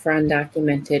than half are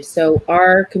undocumented. So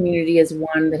our community is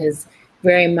one that has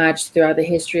very much throughout the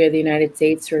history of the United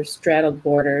States sort of straddled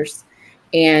borders,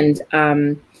 and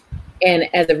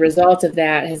as a result of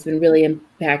that has been really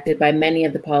impacted by many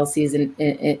of the policies in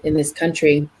this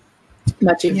country.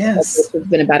 Much of it has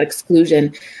been about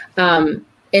exclusion.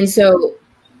 And so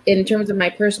in terms of my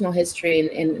personal history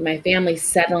and my family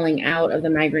settling out of the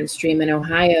migrant stream in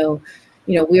Ohio,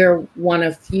 you know, we're one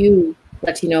of few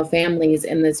Latino families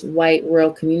in this white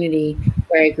rural community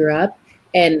where I grew up.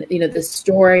 And, you know, the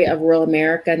story of rural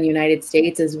America in the United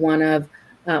States is one of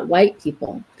white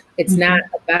people. It's not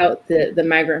about the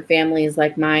migrant families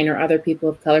like mine or other people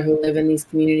of color who live in these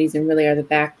communities and really are the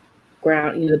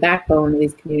background, you know, the backbone of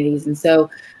these communities. And so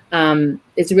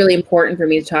it's really important for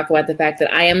me to talk about the fact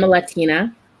that I am a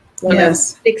Latina, one of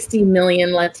 60 million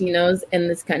Latinos in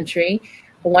this country,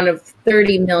 one of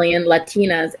 30 million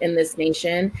Latinas in this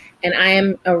nation, and I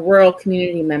am a rural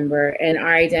community member, and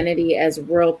our identity as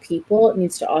rural people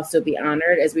needs to also be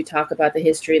honored as we talk about the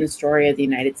history and the story of the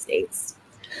United States.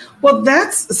 Well,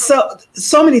 that's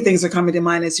so many things are coming to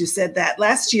mind as you said that.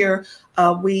 Last year,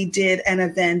 we did an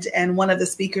event, and one of the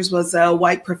speakers was a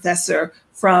white professor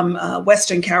from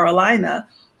Western Carolina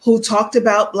who talked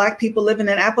about Black people living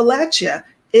in Appalachia.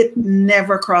 It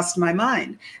never crossed my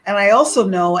mind. And I also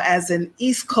know, as an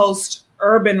East Coast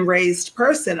urban raised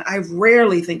person, I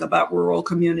rarely think about rural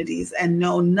communities and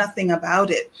know nothing about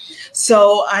it.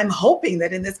 So I'm hoping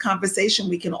that in this conversation,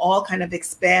 we can all kind of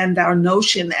expand our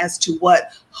notion as to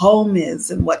what home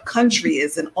is and what country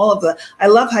is and all of I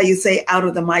love how you say out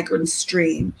of the migrant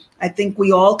stream. I think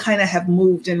we all kind of have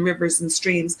moved in rivers and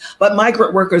streams, but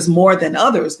migrant workers more than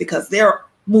others because they're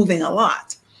moving a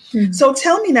lot. So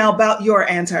tell me now about your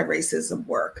anti-racism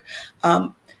work.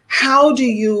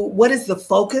 What is the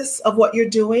focus of what you're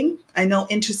doing? I know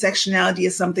intersectionality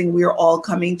is something we're all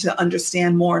coming to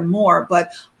understand more and more,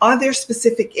 but are there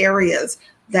specific areas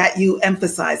that you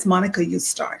emphasize? Monica, you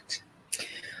start.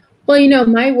 Well, you know,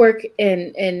 my work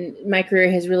in my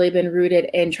career has really been rooted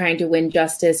in trying to win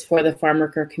justice for the farm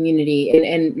worker community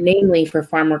and namely for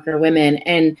farm worker women.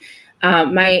 And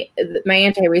my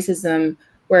anti-racism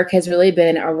work has really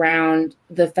been around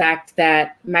the fact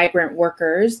that migrant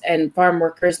workers and farm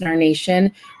workers in our nation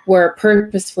were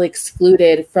purposefully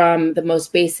excluded from the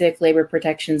most basic labor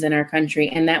protections in our country.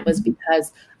 And that was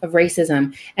because of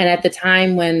racism. And at the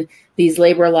time when these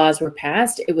labor laws were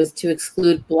passed, it was to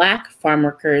exclude Black farm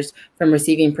workers from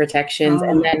receiving protections.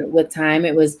 And then with time,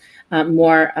 it was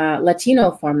more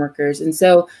Latino farm workers. And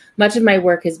so much of my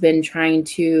work has been trying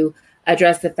to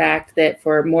address the fact that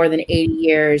for more than 80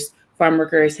 years, farm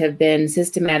workers have been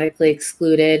systematically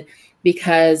excluded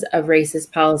because of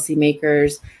racist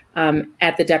policymakers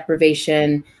at the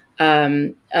deprivation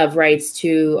of rights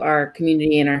to our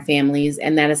community and our families.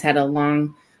 And that has had a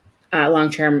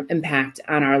long-term impact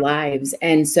on our lives.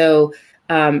 And so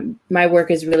my work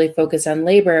is really focused on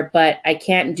labor, but I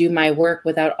can't do my work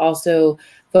without also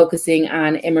focusing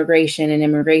on immigration and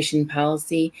immigration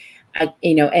policy.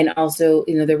 And also,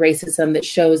 the racism that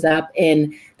shows up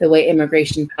in the way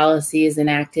immigration policy is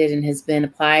enacted and has been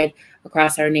applied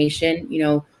across our nation. You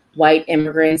know, white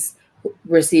immigrants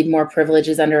receive more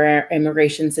privileges under our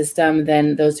immigration system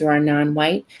than those who are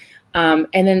non-white. And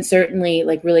then certainly,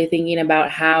 like, really thinking about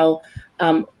how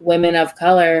women of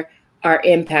color are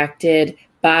impacted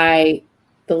by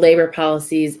the labor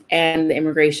policies and the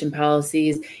immigration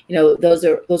policies. You know, those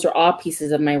are all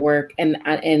pieces of my work, and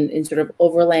sort of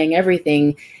overlaying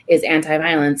everything is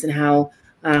anti-violence and how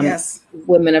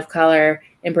women of color,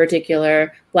 in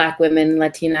particular, Black women,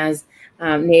 Latinas,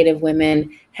 Native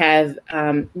women, have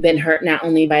been hurt not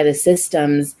only by the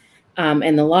systems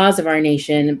and the laws of our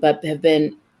nation, but have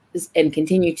been and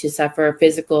continue to suffer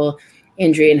physical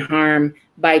injury and harm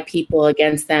by people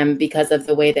against them because of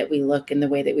the way that we look and the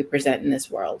way that we present in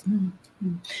this world.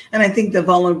 And I think the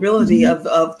vulnerability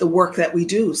of the work that we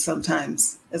do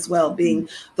sometimes as well, being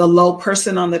the low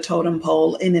person on the totem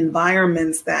pole in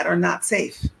environments that are not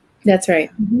safe. That's right.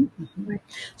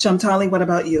 Chamtali, what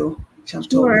about you?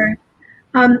 Sure.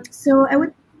 So I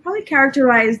would probably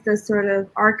characterize the sort of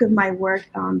arc of my work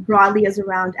broadly as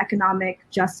around economic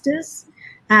justice.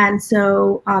 And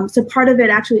so, so part of it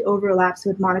actually overlaps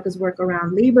with Monica's work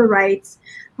around labor rights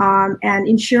and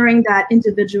ensuring that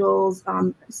individuals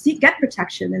get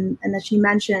protection. And as she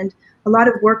mentioned, a lot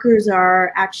of workers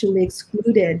are actually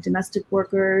excluded, domestic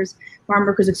workers, farm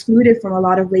workers excluded from a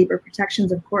lot of labor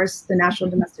protections. Of course, the National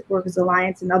Domestic Workers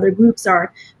Alliance and other groups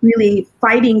are really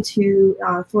fighting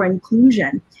for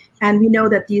inclusion. And we know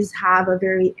that these have a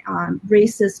very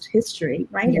racist history,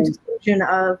 right? Exclusion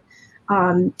of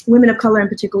women of color, and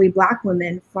particularly Black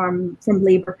women, from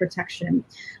labor protection.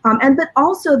 But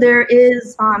also there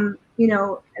is,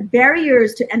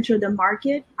 barriers to enter the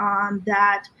market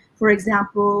that, for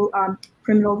example,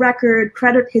 criminal record,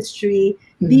 credit history,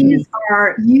 these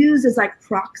are used as like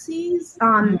proxies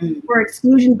for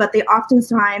exclusion, but they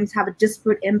oftentimes have a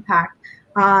disparate impact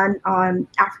on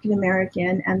African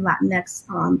American and Latinx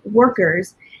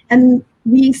workers. And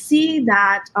we see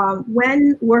that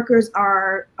when workers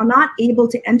are not able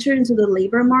to enter into the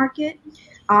labor market,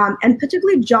 and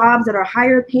particularly jobs that are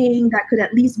higher paying that could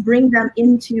at least bring them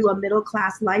into a middle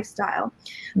class lifestyle,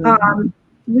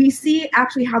 we see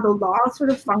actually how the law sort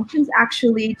of functions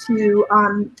actually to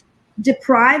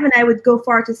deprive, and I would go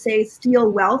far to say steal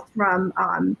wealth from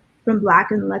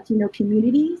Black and Latino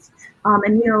communities.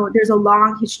 And there's a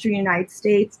long history in the United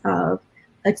States of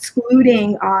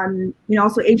excluding,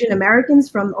 also Asian Americans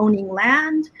from owning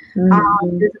land. There's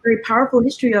a very powerful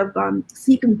history of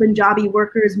Sikh and Punjabi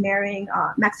workers marrying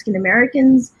Mexican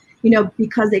Americans,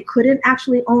 because they couldn't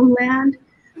actually own land.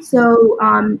 So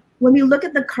when we look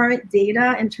at the current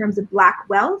data in terms of Black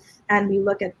wealth, and we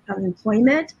look at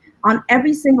unemployment on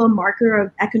every single marker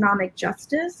of economic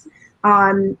justice,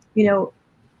 Black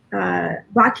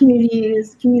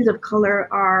communities of color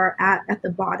are at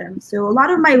the bottom. So a lot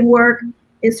of my work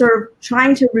is sort of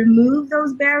trying to remove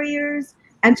those barriers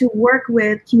and to work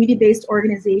with community-based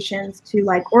organizations to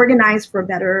organize for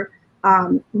better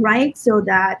rights, so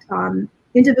that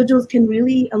individuals can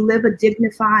really live a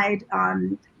dignified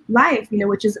life,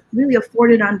 which is really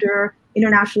afforded under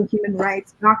international human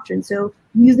rights doctrine. So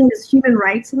using this human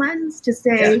rights lens to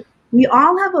say, we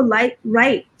all have a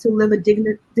right to live a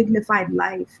dignified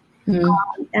life.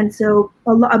 And so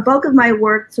a bulk of my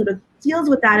work sort of deals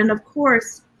with that. And of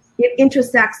course, it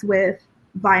intersects with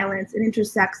violence. It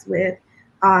intersects with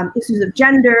issues of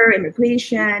gender,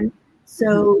 immigration.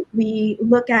 So we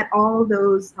look at all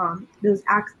those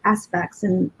aspects,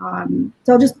 and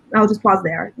so I'll just pause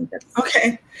there. I think that's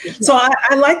okay. So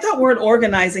I like that word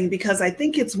organizing, because I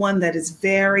think it's one that is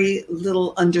very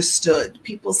little understood.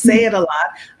 People say it a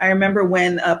lot. I remember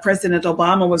when President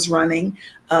Obama was running,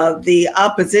 the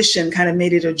opposition kind of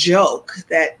made it a joke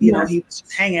that he was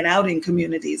just hanging out in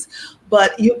communities.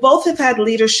 But you both have had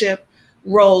leadership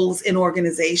roles in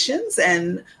organizations,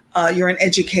 and you're an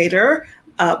educator.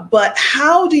 But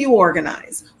how do you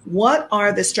organize? What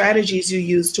are the strategies you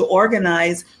use to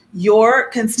organize your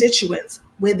constituents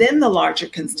within the larger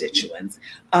constituents?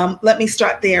 Let me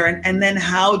start there. And then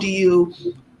how do you,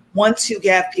 once you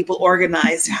get people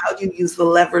organized, how do you use the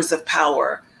levers of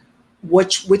power?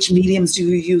 Which mediums do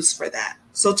you use for that?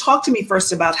 So talk to me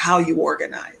first about how you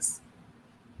organize.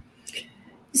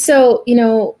 So,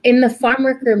 in the farm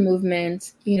worker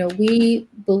movement, we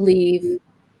believe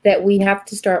that we have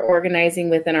to start organizing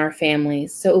within our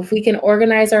families. So if we can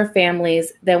organize our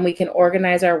families, then we can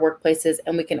organize our workplaces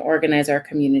and we can organize our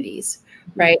communities,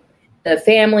 right? The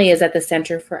family is at the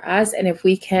center for us. And if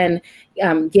we can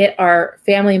get our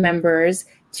family members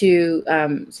to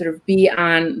sort of be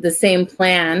on the same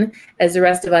plan as the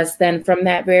rest of us, then from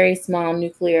that very small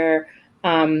nuclear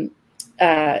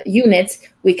unit,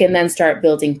 we can then start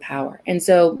building power. And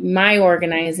so my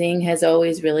organizing has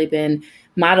always really been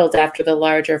modeled after the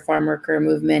larger farm worker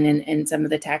movement and some of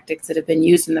the tactics that have been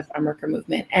used in the farm worker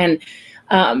movement. And,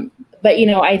 but,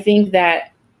 I think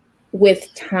that with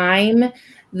time,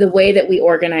 the way that we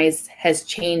organize has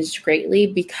changed greatly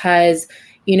because,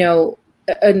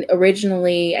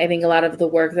 originally, I think a lot of the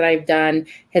work that I've done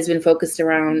has been focused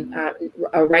around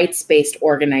a rights-based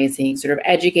organizing, sort of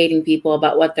educating people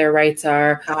about what their rights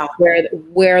are,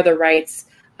 where the rights,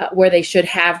 where they should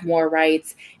have more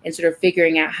rights, and sort of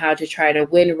figuring out how to try to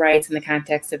win rights in the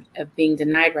context of being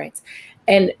denied rights.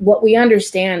 And what we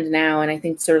understand now, and I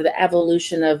think sort of the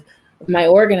evolution of my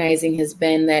organizing has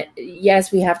been that,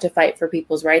 yes, we have to fight for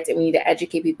people's rights and we need to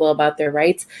educate people about their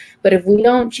rights. But if we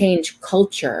don't change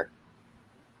culture,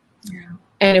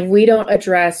 and if we don't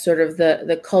address sort of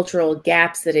the cultural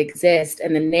gaps that exist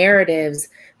and the narratives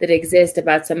that exist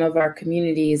about some of our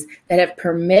communities that have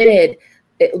permitted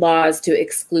laws to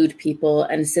exclude people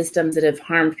and systems that have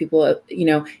harmed people, you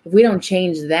know, if we don't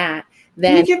change that,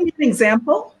 then— Can you give me an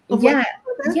example? Yeah.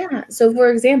 So for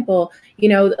example, you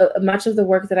know, much of the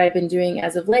work that I've been doing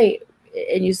as of late,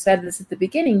 and you said this at the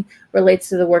beginning, relates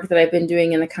to the work that I've been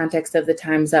doing in the context of the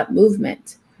Time's Up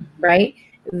movement, right?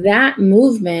 That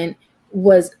movement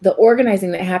was, the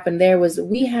organizing that happened there was,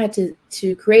 we had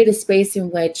to create a space in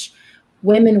which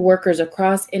women workers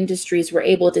across industries were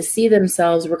able to see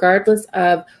themselves, regardless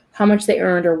of how much they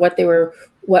earned or what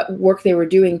work they were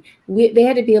doing. They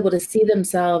had to be able to see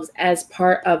themselves as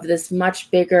part of this much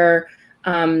bigger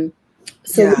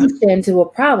solution to a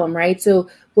problem, right? So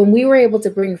when we were able to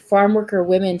bring farm worker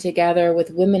women together with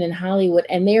women in Hollywood,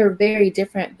 and they were very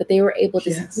different, but they were able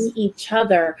to see each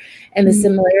other and the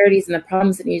similarities and the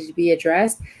problems that needed to be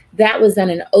addressed, that was then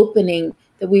an opening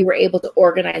that we were able to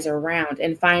organize around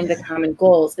and find the common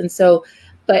goals. And so,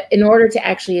 but in order to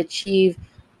actually achieve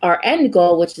our end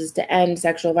goal, which is to end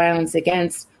sexual violence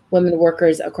against women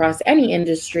workers across any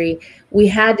industry, we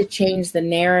had to change the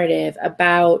narrative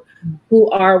about who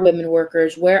are women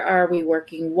workers, where are we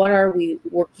working, what are we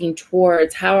working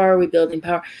towards, how are we building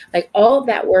power. Like, all of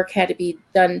that work had to be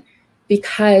done,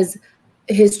 because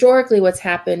historically what's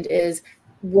happened is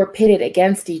we're pitted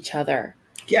against each other.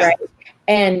 Right?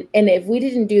 And if we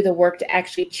didn't do the work to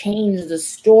actually change the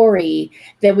story,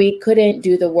 then we couldn't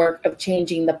do the work of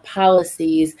changing the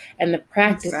policies and the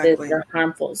practices that are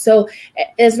harmful. So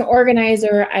as an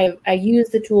organizer, I use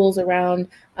the tools around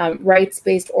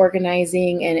rights-based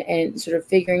organizing and sort of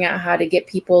figuring out how to get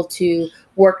people to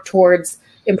work towards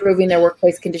improving their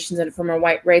workplace conditions and from a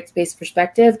rights-based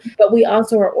perspective. But we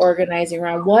also are organizing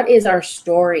around, what is our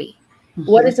story?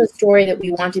 What is a story that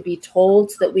we want to be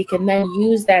told, so that we can then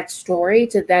use that story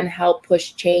to then help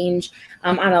push change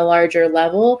on a larger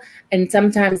level? And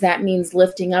sometimes that means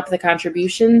lifting up the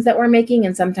contributions that we're making,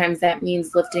 and sometimes that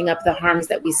means lifting up the harms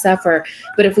that we suffer.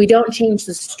 But if we don't change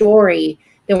the story,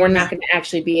 then we're not going to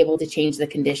actually be able to change the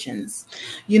conditions.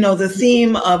 You know, the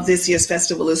theme of this year's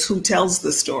festival is who tells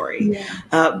the story,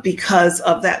 because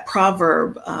of that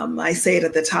proverb. I say it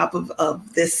at the top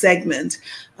of this segment,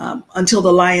 until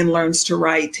the lion learns to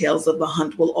write, tales of the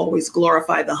hunt will always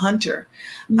glorify the hunter.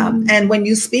 And when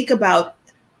you speak about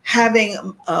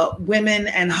having women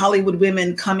and Hollywood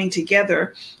women coming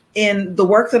together, in the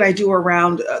work that I do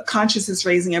around consciousness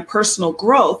raising and personal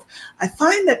growth, I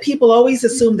find that people always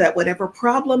assume that whatever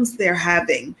problems they're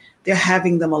having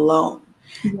them alone.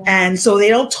 And so they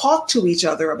don't talk to each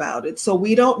other about it. So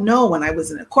we don't know. When I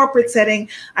was in a corporate setting,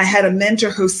 I had a mentor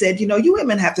who said, you know, you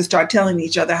women have to start telling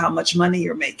each other how much money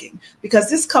you're making, because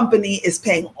this company is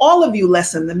paying all of you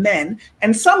less than the men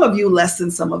and some of you less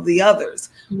than some of the others.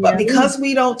 But because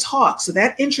we don't talk, so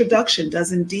that introduction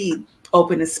does indeed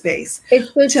open a space.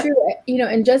 It's so true. You know,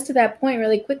 and just to that point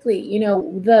really quickly, you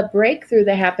know, the breakthrough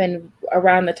that happened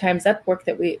around the Time's Up work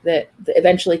that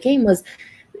eventually came was,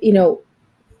 you know,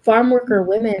 farm worker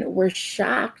women were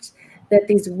shocked that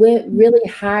these really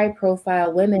high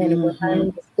profile women were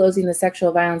finally disclosing the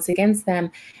sexual violence against them.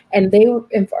 And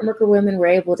farm worker women were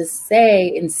able to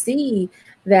say and see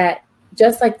that,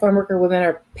 just like farm worker women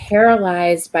are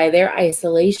paralyzed by their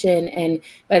isolation and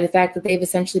by the fact that they've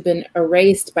essentially been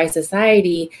erased by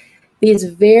society, these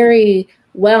very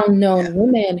well-known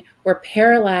women were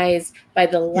paralyzed by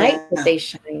the light that they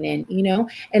shine in, you know?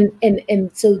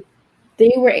 And so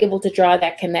they were able to draw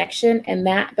that connection, and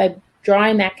that by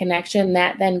drawing that connection,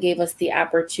 that then gave us the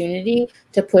opportunity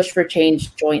to push for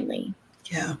change jointly.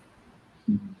 Yeah.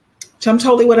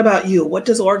 Chamtoli, what about you? What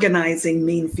does organizing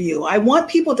mean for you? I want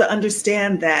people to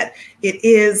understand that it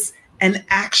is an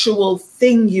actual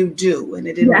thing you do, and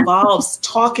it involves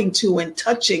talking to and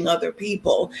touching other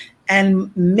people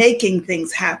and making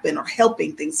things happen or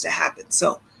helping things to happen.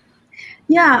 So,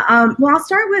 well, I'll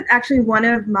start with actually one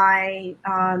of my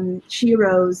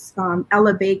sheroes,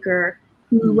 Ella Baker,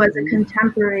 who was a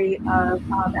contemporary of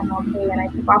MLK, and I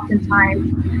think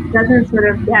oftentimes doesn't sort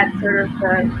of get sort of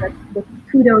the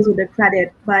kudos or the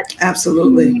credit, but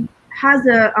absolutely has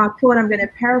a quote I'm going to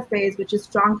paraphrase, which is,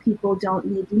 strong people don't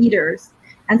need leaders.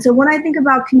 And so when I think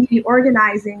about community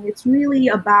organizing, it's really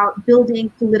about building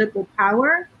political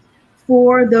power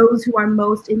for those who are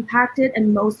most impacted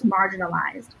and most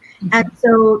marginalized. And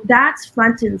so that's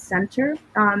front and center.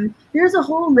 There's a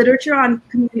whole literature on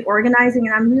community organizing,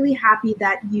 and I'm really happy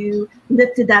that you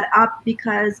lifted that up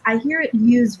because I hear it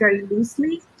used very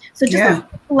loosely. So just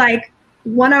like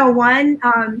 101,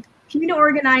 community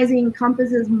organizing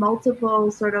encompasses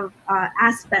multiple sort of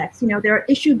aspects. You know, there are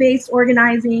issue-based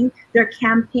organizing, there are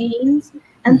campaigns,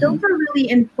 and those are really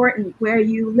important where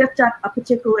you lift up a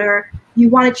particular, you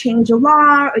want to change a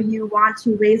law or you want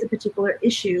to raise a particular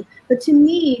issue. But to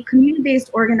me, community-based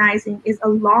organizing is a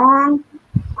long,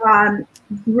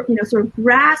 sort of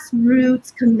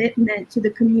grassroots commitment to the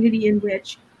community in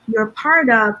which you're part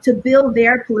of to build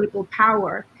their political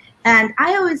power. And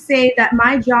I always say that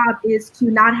my job is to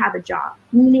not have a job,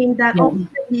 meaning that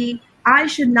ultimately I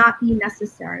should not be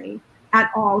necessary at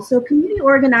all. So community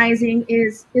organizing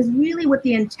is really with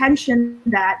the intention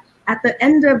that at the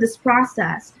end of this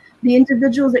process, the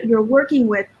individuals that you're working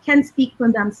with can speak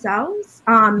for themselves.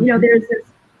 You know, there's this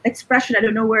expression, I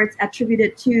don't know where it's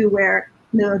attributed to, where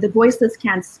the voiceless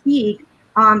can't speak.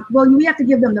 Well, we have to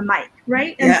give them the mic,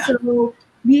 right? And so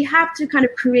we have to kind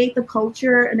of create the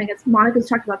culture, and I guess Monica's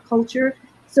talked about culture,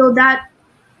 so that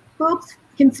folks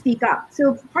can speak up.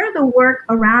 So part of the work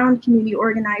around community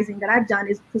organizing that I've done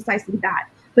is precisely that,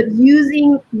 but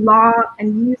using law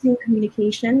and using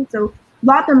communication. So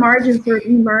Law at the Margins sort of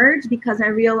emerged because I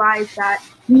realized that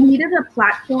we needed a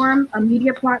platform, a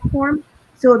media platform,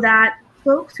 so that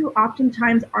folks who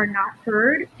oftentimes are not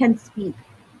heard can speak.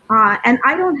 And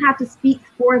I don't have to speak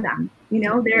for them. You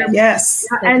know,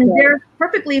 they're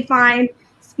perfectly fine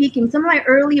speaking. Some of my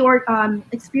early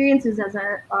experiences as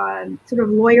a sort of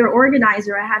lawyer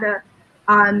organizer, I had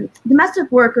a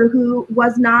domestic worker who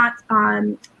was not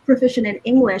proficient in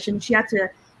English, and she had to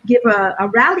give a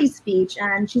rally speech.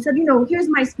 And she said, you know, here's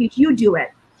my speech, you do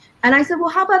it. And I said, well,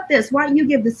 how about this? Why don't you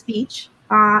give the speech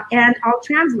and I'll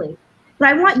translate. But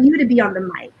I want you to be on the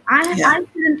mic. I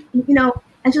didn't, you know,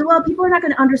 and she said, well, people are not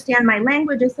going to understand my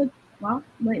language. I said, well,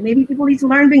 maybe people need to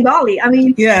learn Bengali. I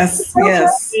mean, yes.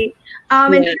 And she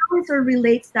always sort of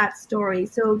relates that story.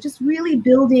 So just really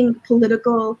building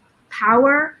political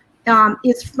power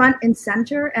is front and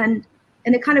center. And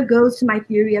it kind of goes to my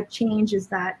theory of change, is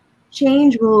that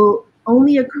change will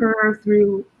only occur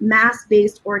through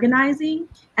mass-based organizing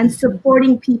and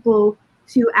supporting people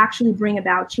to actually bring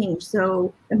about change.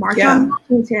 So the March on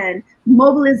Washington,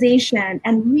 mobilization,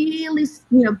 and really,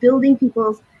 you know, building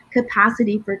people's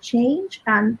capacity for change.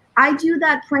 And I do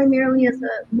that primarily as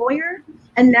a lawyer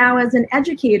and now as an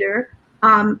educator,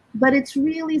 but it's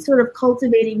really sort of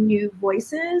cultivating new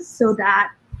voices so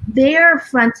that they're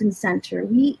front and center.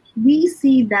 We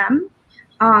see them.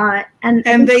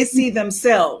 And they see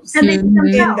themselves in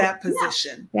that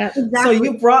position. Yeah, exactly. So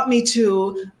you brought me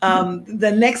to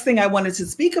the next thing I wanted to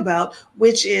speak about,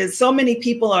 which is so many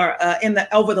people are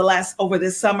over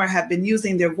this summer have been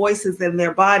using their voices and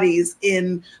their bodies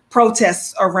in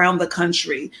protests around the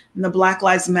country, in the Black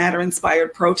Lives Matter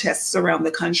inspired protests around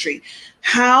the country.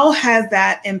 How has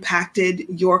that impacted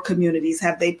your communities?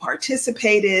 Have they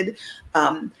participated?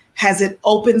 Has it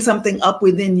opened something up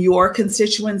within your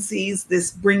constituencies,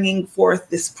 this bringing forth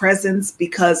this presence?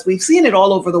 Because we've seen it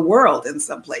all over the world in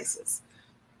some places.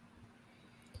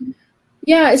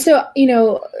 Yeah, so, you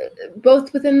know,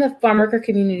 both within the farm worker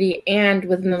community and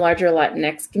within the larger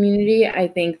Latinx community, I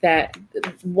think that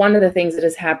one of the things that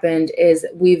has happened is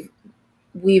we've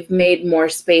made more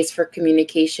space for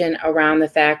communication around the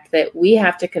fact that we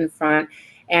have to confront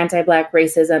anti-Black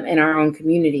racism in our own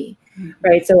community.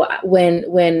 Right. So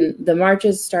when the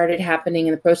marches started happening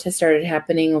and the protests started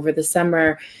happening over the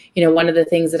summer, you know, one of the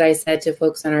things that I said to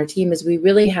folks on our team is we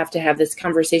really have to have this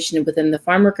conversation within the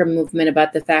farm worker movement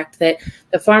about the fact that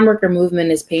the farm worker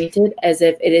movement is painted as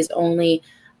if it is only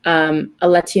a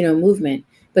Latino movement.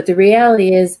 But the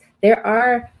reality is there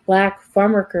are Black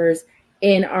farm workers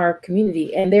in our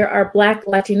community, and there are Black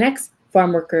Latinx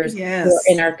farm workers who are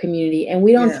in our community, and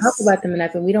we don't talk about them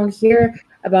enough, and we don't hear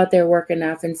about their work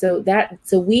enough. And so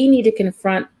we need to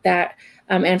confront that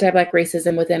anti-Black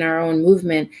racism within our own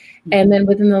movement. And then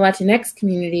within the Latinx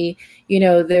community, you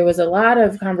know, there was a lot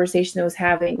of conversation that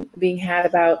was being had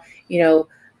about, you know,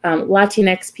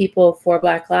 Latinx people for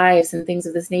Black lives and things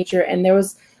of this nature. And there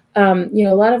was, you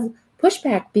know, a lot of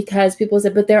pushback because people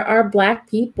said, but there are Black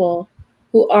people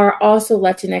who are also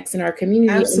Latinx in our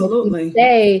community. Absolutely. And if we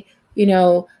say, you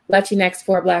know, Latinx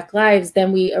for Black lives,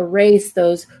 then we erase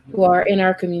those who are in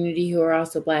our community who are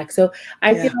also Black. So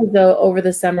I feel as though over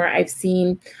the summer, I've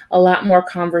seen a lot more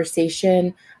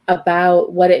conversation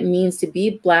about what it means to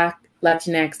be Black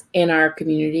Latinx in our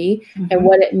community and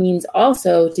what it means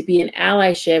also to be an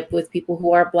allyship with people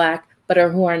who are Black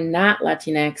but who are not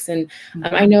Latinx. And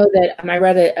I know that I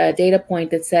read a data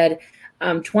point that said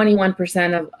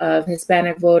 21% of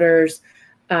Hispanic voters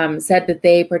said that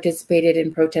they participated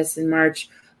in protests and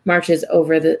marches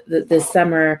over the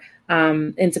summer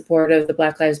in support of the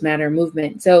Black Lives Matter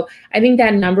movement. So I think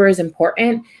that number is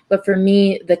important. But for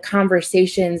me, the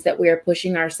conversations that we are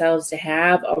pushing ourselves to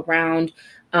have around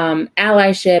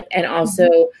allyship and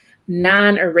also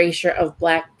non-erasure of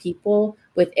Black people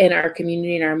within our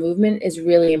community and our movement is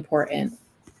really important.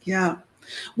 Yeah.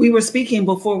 We were speaking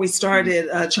before we started,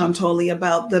 Chantoli,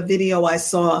 about the video I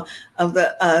saw of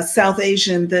the South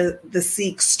Asian, the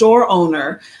Sikh store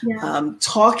owner,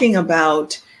 talking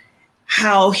about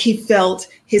how he felt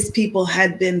his people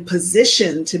had been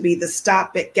positioned to be the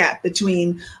stopgap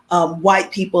between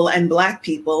white people and Black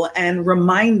people, and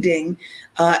reminding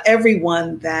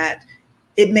everyone that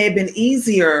it may have been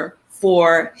easier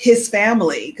for his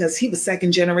family, because he was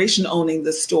second generation owning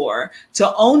the store,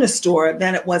 to own a store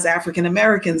than it was African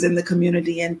Americans in the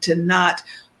community, and to not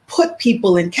put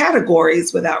people in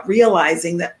categories without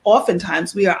realizing that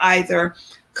oftentimes we are either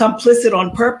complicit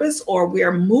on purpose or we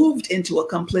are moved into a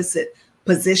complicit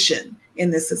position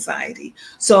in this society.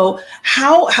 So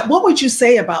what would you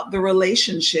say about the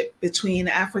relationship between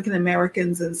African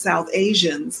Americans and South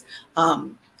Asians,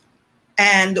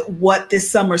 and what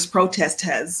this summer's protest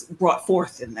has brought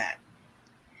forth in that?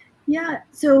 Yeah,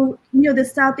 so the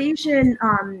South Asian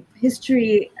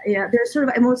history, there's sort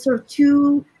of almost sort of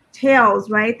two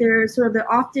tales, right? There's sort of the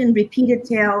often repeated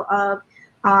tale of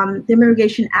the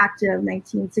Immigration Act of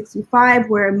 1965,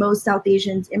 where most South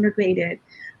Asians immigrated.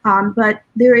 But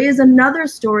there is another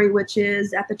story, which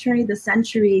is at the turn of the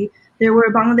century, there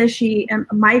were Bangladeshi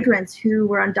migrants who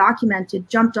were undocumented,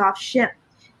 jumped off ship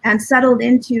and settled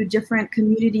into different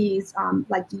communities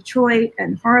like Detroit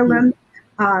and Harlem.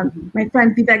 My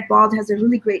friend Vivek Bald has a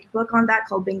really great book on that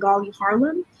called Bengali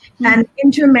Harlem, and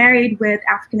intermarried with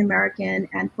African-American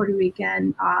and Puerto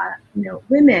Rican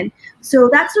women. So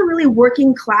that's a really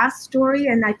working class story.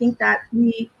 And I think that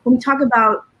when we talk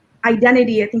about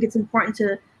identity, I think it's important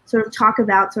to sort of talk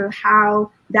about sort of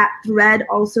how that thread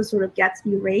also sort of gets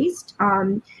erased.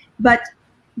 But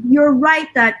you're right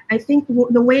that I think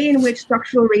the way in which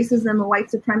structural racism and white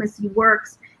supremacy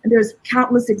works, and there's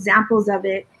countless examples of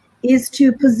it, is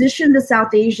to position the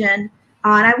South Asian,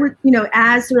 and I would,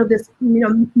 as sort of this,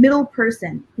 middle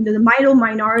person, the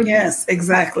minority. Yes,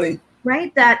 exactly.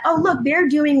 Right? That, oh, look, they're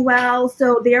doing well,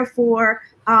 so therefore,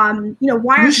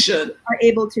 why are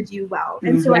able to do well?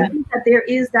 And so I think that there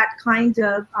is that kind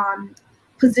of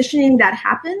positioning that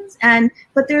happens,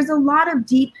 but there's a lot of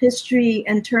deep history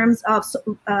in terms of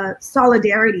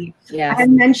solidarity. Yes. I had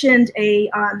mentioned a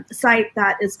site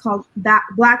that is called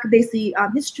Black Desi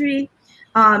History.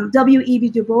 W.E.B.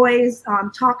 Du Bois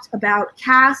talked about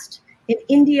caste in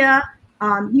India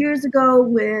years ago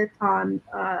with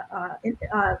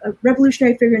a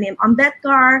revolutionary figure named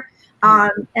Ambedkar.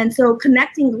 And so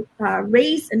connecting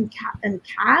race and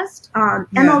caste.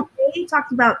 MLK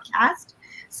talked about caste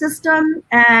system,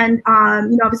 and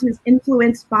obviously was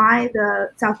influenced by the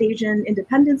South Asian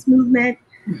independence movement.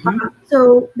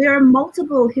 So there are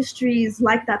multiple histories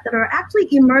like that are actually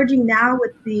emerging now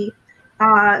with the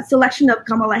selection of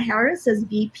Kamala Harris as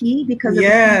VP because of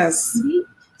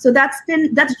so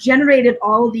that's generated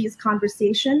all of these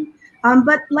conversations.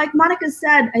 But like Monica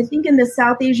said, I think in the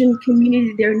South Asian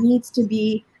community there needs to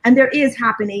be, and there is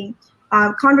happening,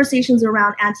 conversations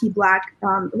around anti-Black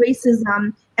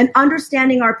racism and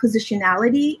understanding our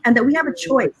positionality, and that we have a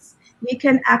choice. We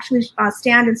can actually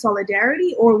stand in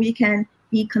solidarity, or we can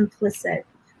be complicit.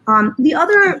 The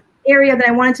other area that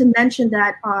I wanted to mention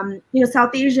that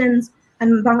South Asians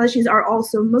and Bangladeshis are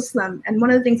also Muslim, and one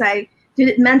of the things I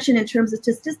didn't mention in terms of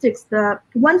statistics, the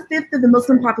 1/5 of the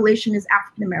Muslim population is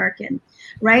African American,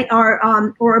 right,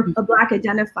 or Black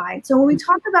identified. So when we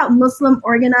talk about Muslim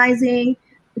organizing,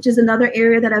 which is another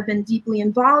area that I've been deeply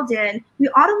involved in, we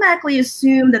automatically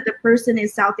assume that the person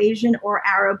is South Asian or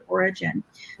Arab origin.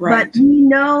 Right. But we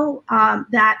know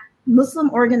that Muslim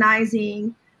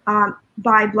organizing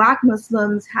by Black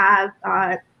Muslims have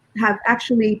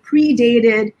actually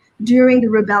predated during the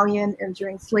rebellion and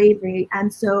during slavery.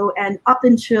 And up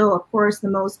until, of course, the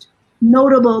most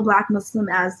notable Black Muslim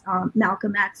as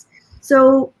Malcolm X.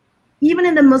 So even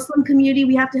in the Muslim community,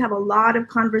 we have to have a lot of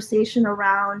conversation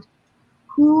around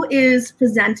who is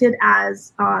presented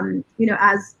as,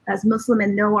 as Muslim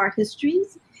and know our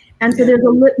histories. And so there's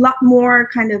a lot more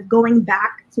kind of going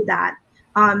back to that.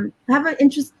 I have an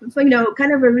interest,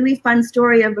 kind of a really fun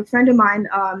story of a friend of mine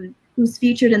who's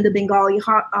featured in the Bengali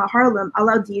Harlem,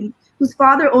 Alauddin, whose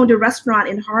father owned a restaurant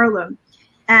in Harlem.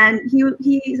 And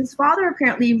his father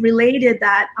apparently related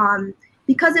that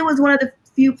because it was one of the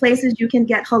few places you can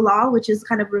get halal, which is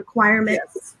kind of a requirement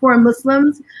for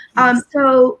Muslims.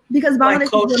 So because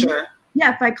Bangladesh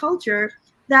by culture,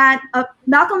 that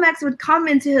Malcolm X would come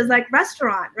into his like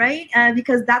restaurant, right?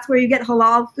 Because that's where you get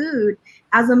halal food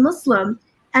as a Muslim.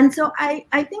 And so I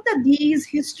think that these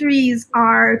histories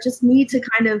are just need to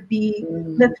kind of be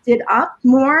lifted up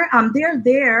more. They're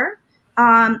there,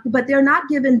 but they're not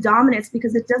given dominance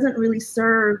because it doesn't really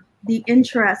serve the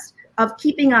interest of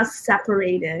keeping us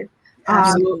separated.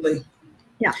 Absolutely.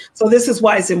 Yeah. So this is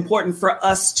why it's important for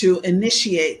us to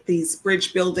initiate these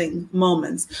bridge building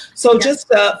moments. So just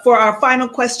for our final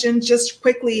question, just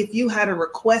quickly, if you had a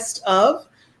request of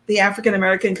the African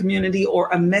American community or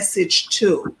a message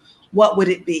to, what would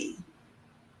it be?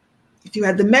 If you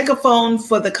had the megaphone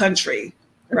for the country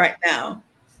right now.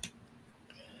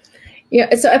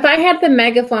 Yeah, so if I had the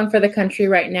megaphone for the country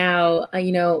right now,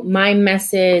 my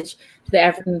message to the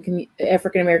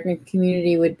African American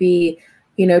community would be,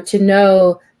 to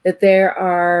know that there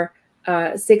are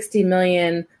 60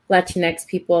 million Latinx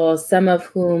people, some of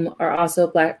whom are also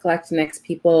Black Latinx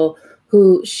people,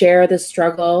 who share the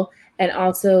struggle and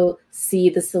also see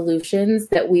the solutions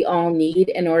that we all need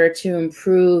in order to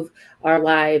improve our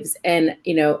lives and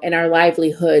our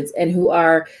livelihoods, and who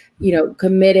are,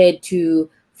 committed to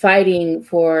fighting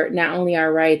for not only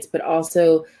our rights, but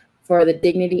also for the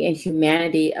dignity and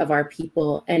humanity of our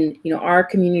people. And, our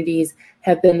communities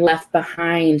have been left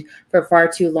behind for far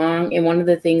too long. And one of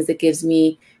the things that gives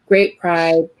me great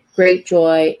pride, great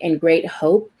joy, and great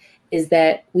hope is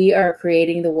that we are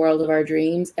creating the world of our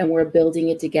dreams, and we're building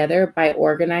it together by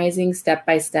organizing step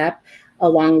by step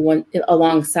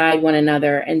alongside one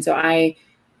another. And so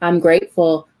I'm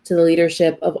grateful to the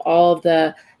leadership of all of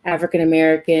the African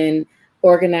American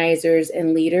organizers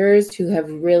and leaders who have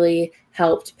really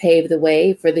helped pave the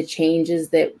way for the changes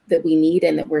that we need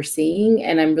and that we're seeing.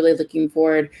 And I'm really looking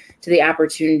forward to the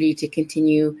opportunity to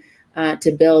continue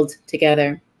to build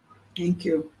together. Thank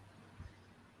you.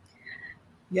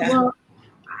 Yeah. Well,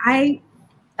 I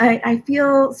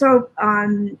feel so.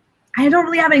 I don't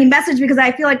really have any message because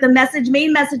I feel like the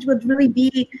main message would really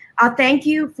be thank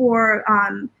you for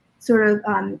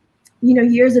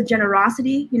years of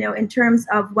generosity, in terms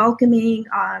of welcoming,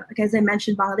 as I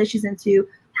mentioned, Bangladeshis into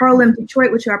Harlem,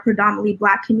 Detroit, which are predominantly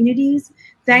Black communities.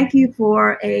 Thank you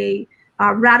for a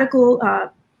radical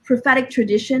prophetic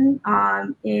tradition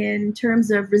in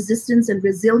terms of resistance and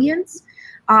resilience.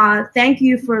 Thank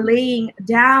you for laying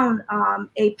down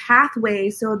a pathway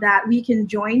so that we can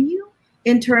join you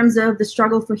in terms of the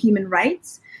struggle for human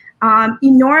rights.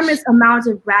 Enormous amount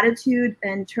of gratitude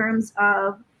in terms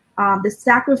of the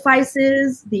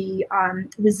sacrifices, the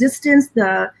resistance,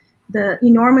 the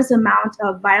enormous amount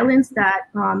of violence that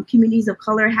communities of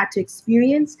color had to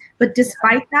experience. But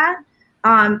despite that,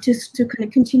 to kind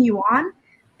of continue on.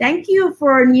 Thank you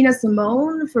for Nina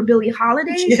Simone, for Billie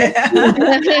Holiday. Thank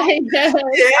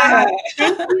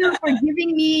you for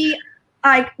giving me,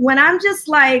 when I'm just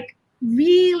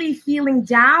really feeling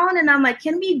down and I'm like,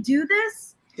 can we do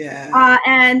this? Yeah.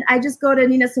 And I just go to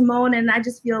Nina Simone and I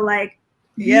just feel like,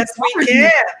 yes, we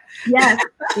can. Yes.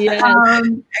 Yeah.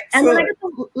 And then I guess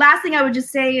the last thing I would just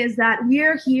say is that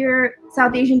we're here,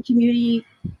 South Asian community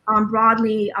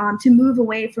broadly, to move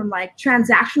away from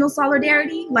transactional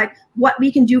solidarity, what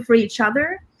we can do for each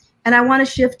other. And I want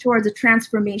to shift towards a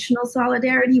transformational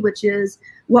solidarity, which is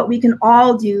what we can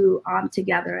all do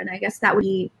together. And I guess that would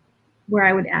be where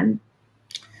I would end.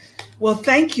 Well,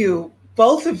 thank you,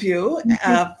 both of you,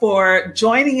 for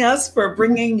joining us, for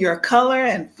bringing your color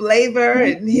and flavor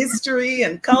and history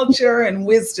and culture and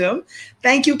wisdom.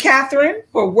 Thank you, Catherine,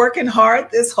 for working hard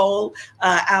this whole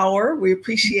hour. We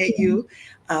appreciate you.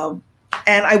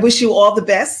 And I wish you all the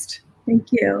best.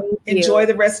 Thank you. Enjoy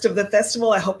the rest of the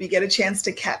festival. I hope you get a chance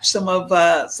to catch some of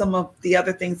the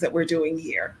other things that we're doing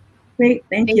here. Great.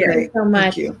 Thank you so much.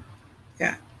 Thank you.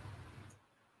 Yeah.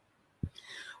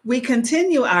 We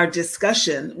continue our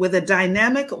discussion with a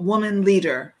dynamic woman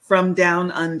leader from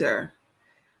Down Under.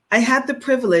 I had the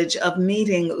privilege of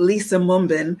meeting Lisa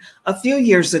Mumbin a few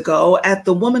years ago at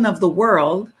the Woman of the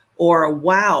World, or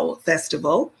WOW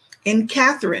Festival, in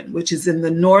Katherine, which is in the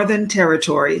Northern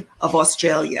Territory of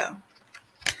Australia.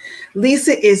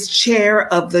 Lisa is chair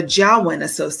of the Jawoyn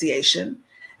Association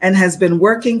and has been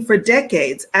working for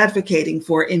decades advocating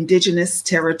for Indigenous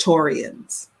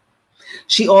Territorians.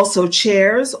 She also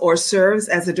chairs or serves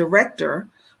as a director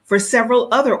for several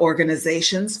other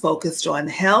organizations focused on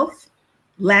health,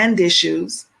 land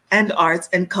issues, and arts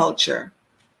and culture.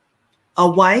 A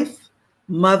wife,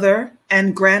 mother,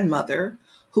 and grandmother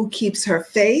who keeps her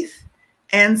faith,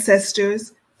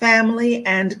 ancestors, family,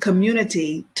 and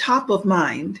community top of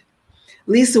mind,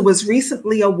 Lisa was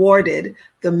recently awarded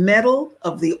the Medal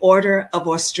of the Order of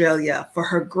Australia for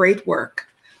her great work.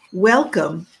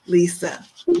 Welcome, Lisa.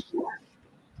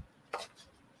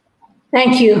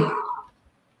 Thank you.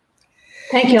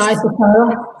 Thank you,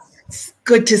 Isabella.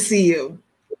 Good to see you.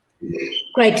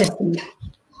 Great to see you.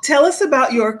 Tell us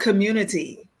about your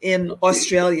community in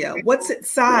Australia. What's its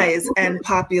size and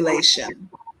population?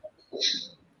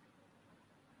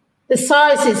 The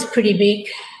size is pretty big.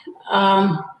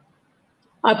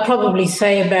 I'd probably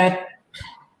say about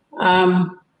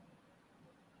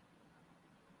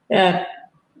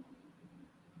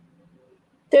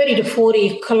 30 to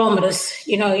 40 kilometers,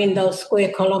 in those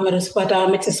square kilometers. But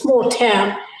it's a small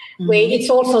town where it's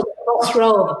also the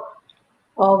crossroad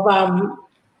of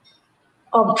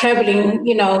traveling,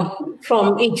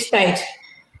 from each state.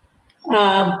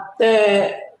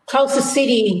 The closest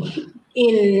city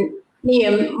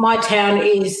near my town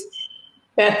is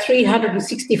about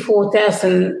 364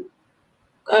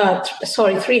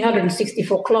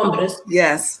 kilometers.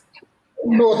 Yes.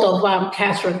 North of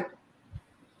Katherine.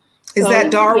 Is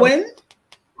that Darwin?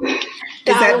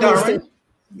 Darwin?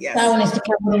 Yes. Darwin is the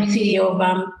capital city of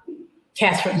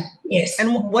Katherine, yes.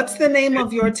 And what's the name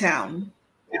of your town?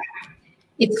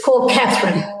 It's called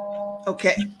Katherine.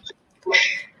 Okay.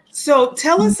 So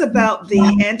tell us about the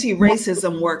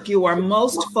anti-racism work you are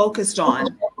most focused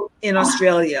on in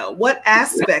Australia. What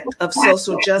aspect of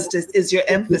social justice is your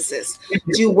emphasis?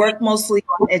 Do you work mostly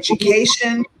on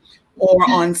education or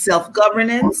on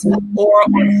self-governance or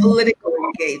on political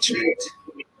engagement?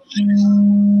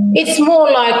 It's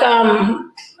more like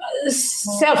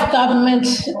self-government,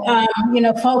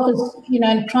 focus,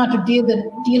 and trying to deal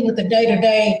with the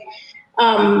day-to-day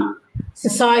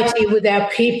society with our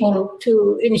people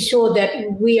to ensure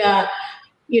that we are,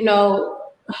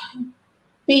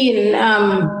 being,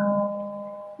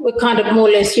 we're kind of more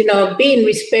or less, being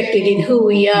respected in who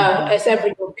we are as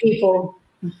Aboriginal people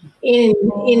in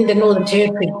the Northern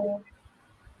Territory.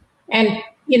 And,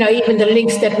 even the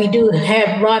links that we do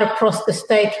have right across the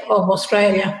state of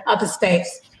Australia, other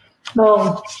states.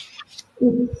 So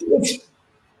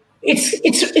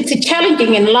it's a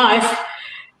challenging in life,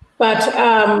 but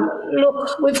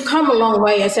look, we've come a long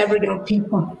way as Aboriginal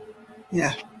people.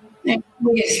 Yeah. And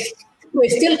we're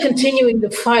still continuing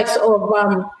the fights of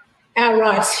our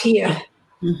rights here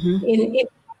in the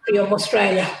country of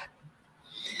Australia.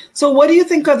 So what do you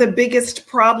think are the biggest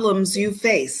problems you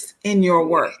face in your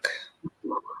work?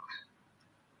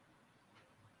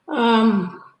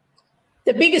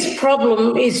 The biggest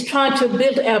problem is trying to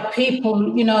build our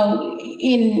people,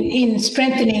 in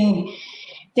strengthening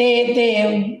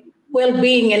their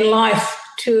well-being in life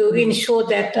to ensure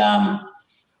that,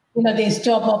 there's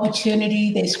job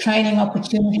opportunity, there's training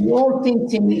opportunity, all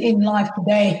things in life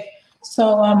today.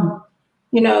 So,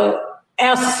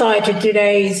 our society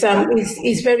today is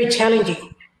very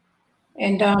challenging.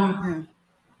 And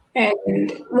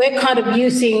we're kind of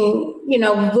using,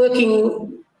 working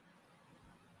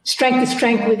strength to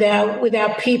strength with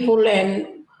our people, and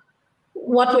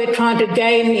what we're trying to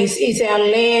gain is our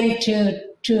land to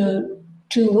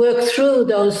work through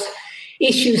those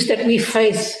issues that we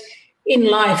face in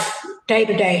life day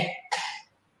to day.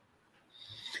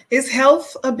 Is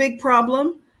health a big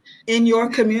problem in your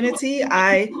community?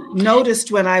 I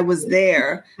noticed when I was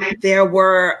there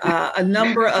were a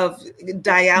number of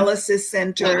dialysis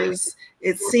centers.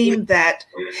 It seemed that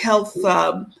health,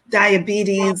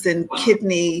 diabetes and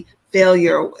kidney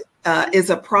failure is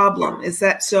a problem. Is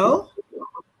that so?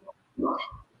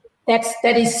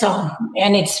 That is so,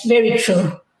 and it's very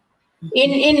true.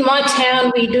 In my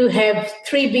town, we do have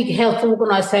 3 big health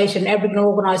organisations, Aboriginal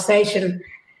organisations,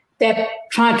 that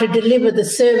try to deliver the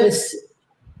service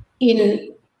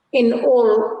in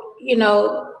all,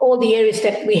 all the areas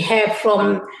that we have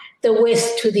from the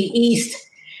west to the east.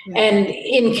 And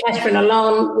in Katherine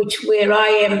alone, where I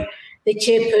am the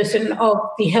chairperson of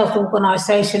the health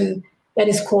organisation that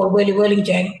is called Welly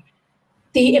Wellingjang,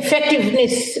 the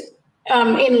effectiveness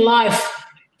in life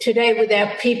today with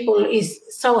our people is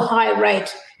so high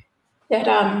rate that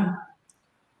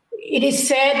it is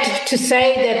sad to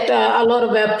say that a lot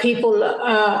of our people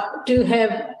do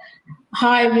have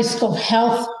high risk of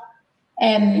health,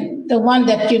 and the one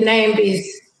that you named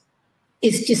is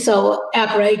just so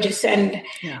outrageous, and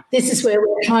this is where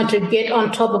we're trying to get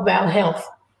on top of our health.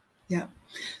 Yeah.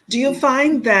 Do you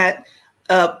find that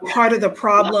part of the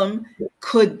problem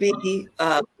could be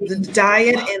the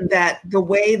diet, and that the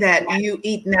way that you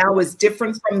eat now is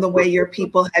different from the way your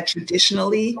people had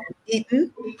traditionally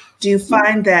eaten? Do you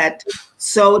find that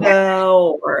soda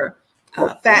or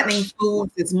fattening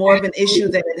foods is more of an issue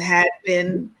than it had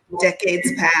been decades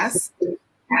past?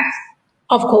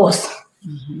 Of course.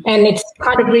 And it's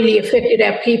kind of really affected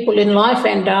our people in life.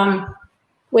 And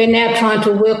we're now trying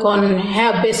to work on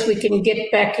how best we can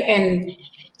get back and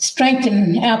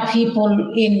strengthen our people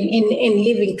in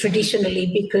living traditionally,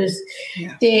 because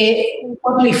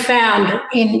what we found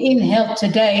in health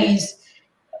today is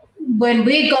when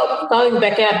we go going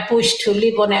back out bush to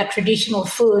live on our traditional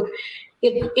food,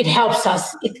 it helps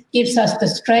us. It gives us the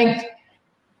strength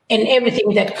and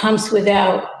everything that comes with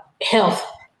our health.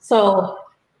 So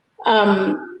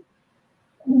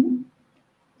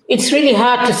it's really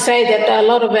hard to say that a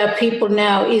lot of our people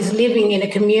now is living in a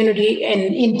community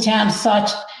and in town such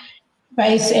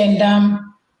base, and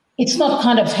it's not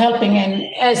kind of helping.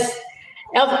 And as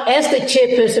the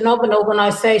chairperson of an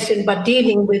organization, but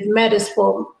dealing with matters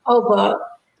for over a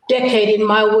decade in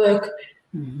my work,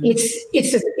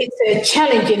 it's a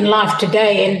challenge in life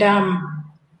today. And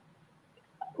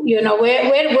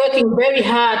we're working very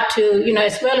hard to,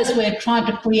 as well as we're trying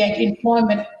to create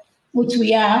employment, which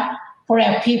we are for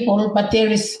our people, but there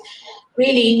is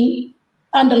really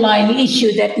underlying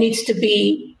issue that needs to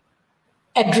be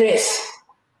addressed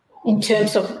in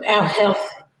terms of our health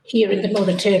here in the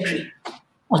Northern Territory,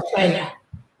 Australia.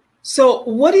 So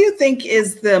what do you think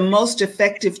is the most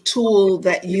effective tool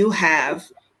that you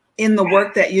have in the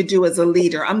work that you do as a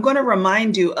leader? I'm going to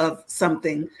remind you of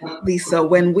something, Lisa.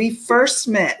 When we first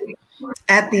met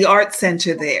at the Art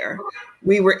Center there,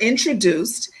 we were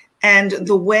introduced, and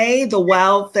the way the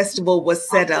WOW Festival was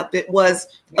set up, it was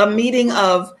a meeting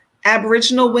of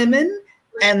Aboriginal women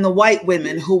and the white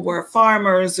women who were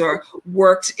farmers or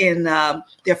worked in,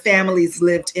 their families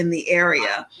lived in the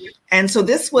area. And so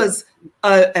this was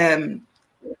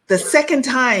the second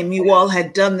time you all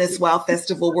had done this WOW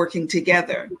Festival working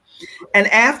together. And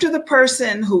after the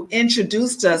person who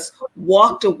introduced us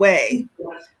walked away,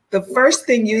 the first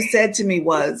thing you said to me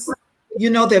was,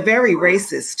 they're very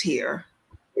racist here.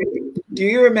 Do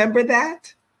you remember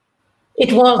that?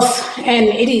 It was, and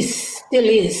it still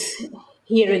is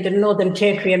here in the Northern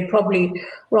Territory and probably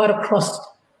right across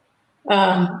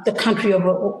the country of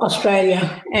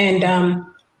Australia. And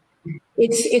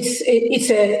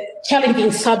it's a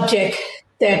challenging subject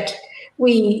that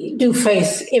we do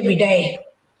face every day.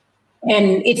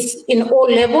 And it's in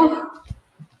all level,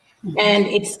 and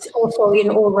it's also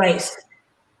in all race.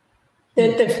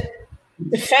 The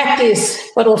fact is,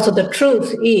 but also the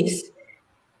truth is,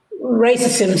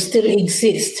 racism still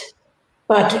exists.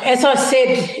 But as I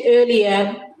said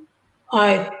earlier,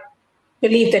 I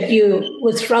believe that you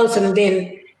was frozen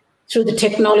then through the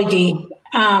technology.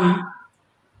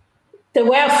 The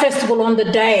WOW Festival, on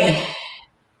the day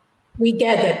we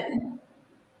gathered,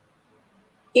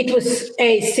 it was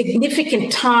a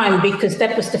significant time because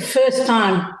that was the first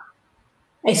time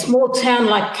a small town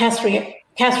like Katherine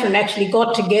actually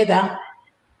got together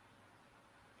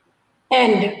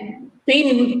and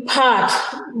being part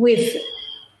with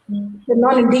the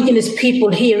non-Indigenous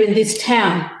people here in this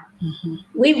town.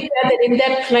 We've gathered in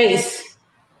that place,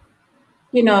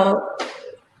 to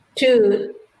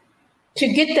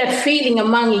get that feeling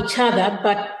among each other,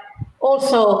 but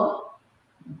also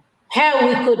how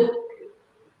we could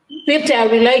build our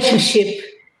relationship,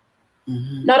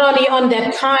 not only on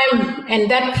that time and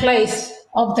that place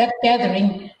of that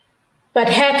gathering, but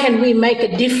how can we make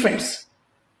a difference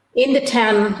in the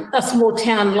town, a small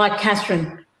town like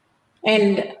Katherine.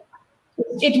 And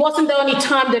it wasn't the only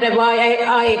time that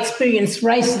I experienced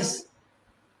racism.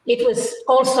 It was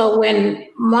also when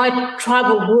my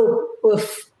tribal group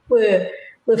were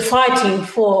fighting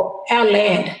for our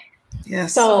land.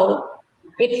 Yes. So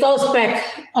it goes back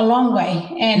a long way.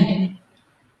 And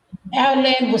our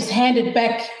land was handed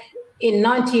back in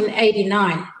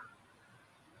 1989.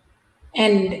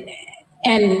 And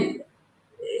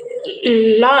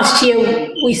last year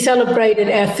we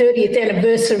celebrated our 30th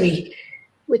anniversary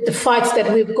with the fights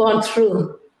that we've gone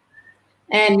through.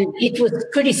 And it was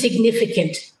pretty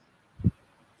significant.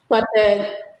 But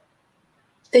the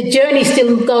journey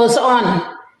still goes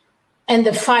on, and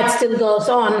the fight still goes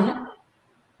on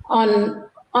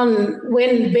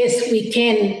when best we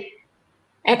can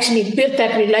actually build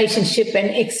that relationship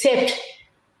and accept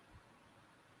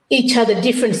each other's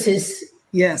differences.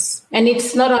 Yes. And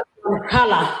it's not on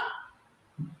color,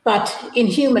 but in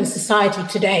human society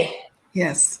today.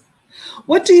 Yes.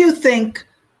 What do you think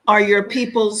are your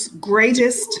people's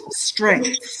greatest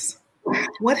strengths?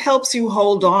 What helps you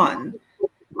hold on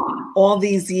all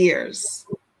these years?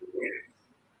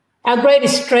 Our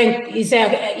greatest strength is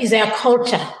our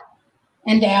culture,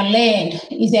 and our land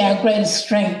is our greatest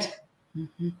strength.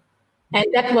 And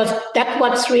that's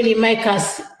what's really make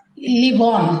us, live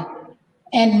on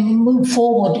and move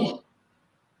forward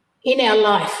in our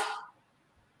life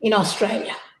in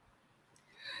Australia.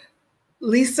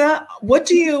 Lisa, what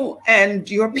do you and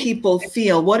your people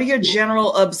feel? What are your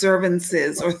general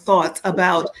observances or thoughts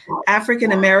about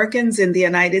African Americans in the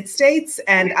United States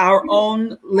and our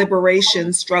own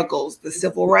liberation struggles, the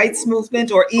civil rights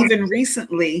movement, or even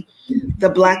recently, the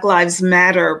Black Lives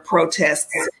Matter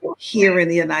protests here in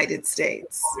the United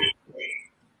States?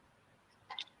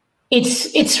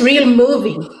 It's real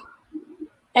moving,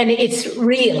 and it's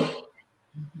real.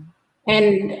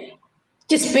 And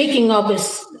just speaking of it,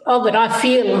 I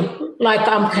feel like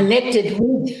I'm connected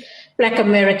with Black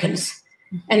Americans.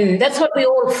 And that's what we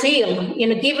all feel, you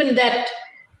know, given that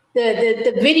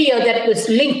the video that was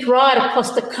linked right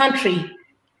across the country,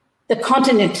 the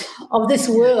continent of this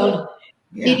world,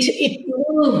 it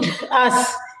moved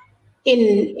us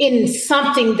in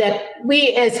something that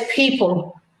we as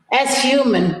people, as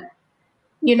human,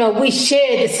 you know, we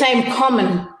share the same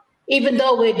common, even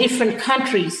though we're different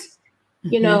countries.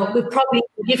 You know, we're probably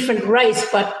a different race,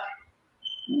 but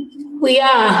we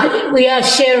are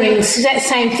sharing that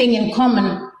same thing in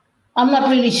common. I'm not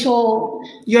really sure.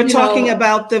 You're talking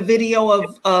about the video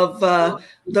of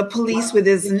the police with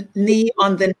his knee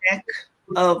on the neck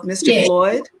of Mr.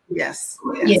 Floyd? Yes.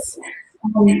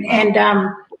 And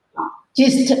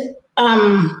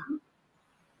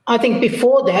I think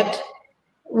before that,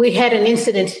 we had an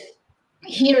incident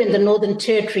here in the Northern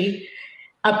Territory,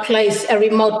 a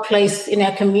remote place in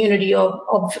our community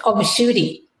of a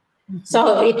shooting.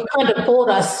 So it kind of brought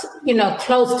us, you know,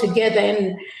 close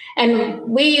together, and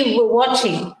we were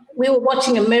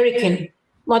watching American,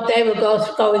 what they were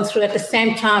going through at the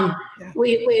same time.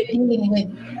 We were dealing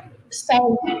with the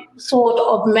same sort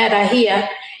of matter here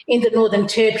in the Northern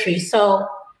Territory. So,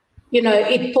 you know,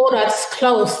 it brought us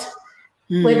close,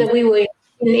 whether we were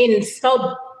in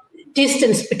so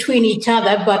distance between each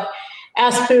other, but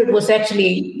our spirit was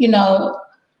actually, you know,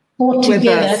 brought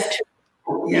together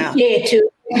to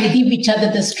give each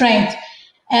other the strength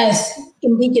as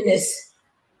Indigenous,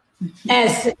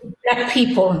 as Black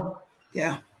people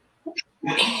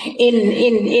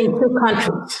in two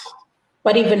countries,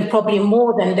 but even probably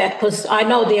more than that, because I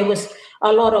know there was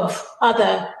a lot of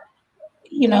other,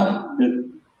 you know,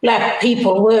 Black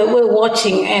people were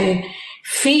watching and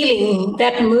feeling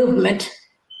that movement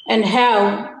and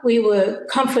how we were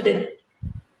comforted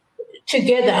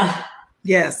together.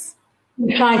 Yes.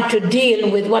 Trying to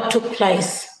deal with what took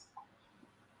place.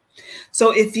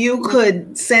 So if you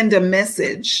could send a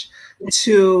message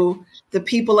to the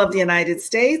people of the United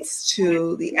States,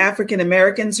 to the African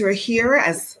Americans who are here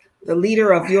as the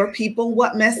leader of your people,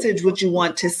 what message would you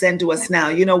want to send to us now?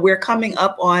 You know, we're coming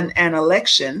up on an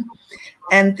election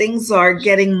and things are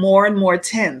getting more and more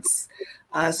tense.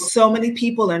 So many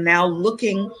people are now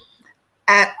looking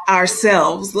at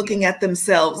ourselves, looking at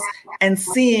themselves and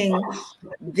seeing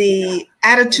the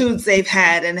attitudes they've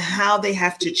had and how they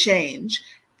have to change.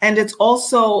 And it's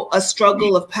also a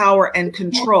struggle of power and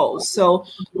control. So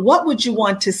what would you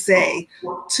want to say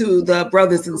to the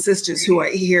brothers and sisters who are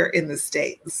here in the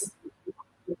States?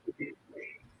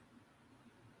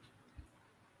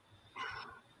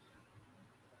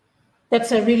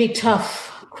 That's a really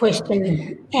tough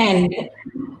question. And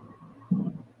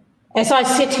as I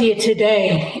sit here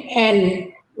today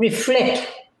and reflect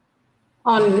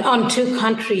on two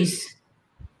countries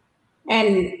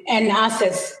and us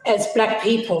as Black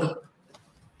people,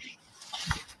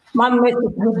 my message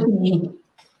would be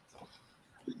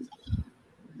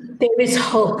there is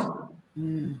hope.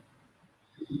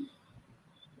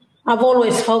 I've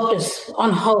always focused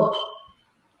on hope.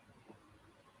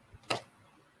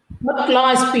 What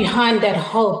lies behind that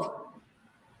hope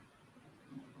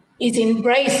is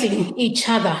embracing each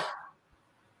other,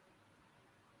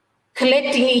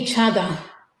 collecting each other,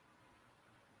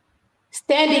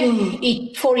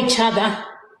 standing for each other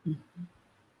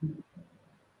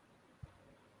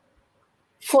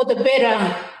for the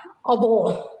better of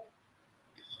all.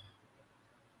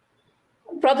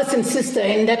 Brothers and sisters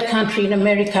in that country, in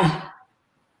America,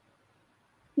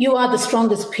 you are the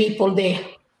strongest people there.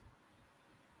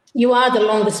 You are the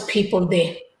longest people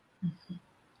there.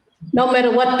 No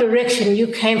matter what direction you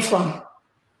came from,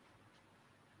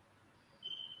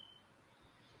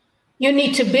 you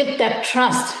need to build that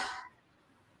trust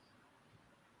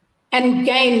and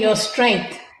gain your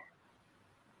strength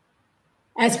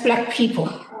as Black people.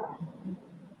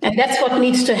 And that's what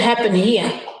needs to happen here.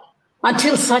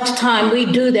 Until such time we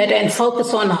do that and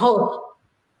focus on hope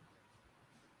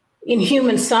in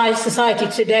human society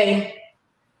today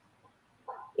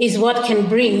is what can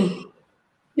bring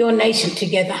your nation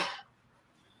together.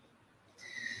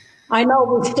 I know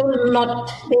we're still not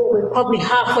there. We're probably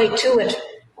halfway to it.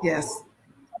 Yes.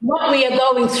 What we are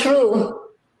going through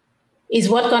is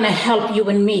what's going to help you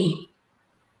and me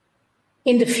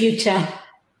in the future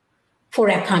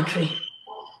for our country.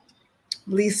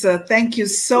 Lisa, thank you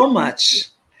so much.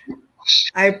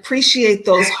 I appreciate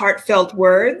those heartfelt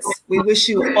words. We wish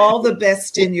you all the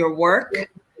best in your work.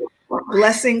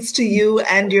 Blessings to you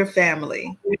and your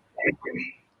family.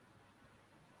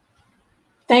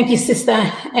 Thank you,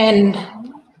 sister. And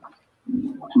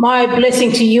my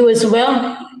blessing to you as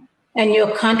well, and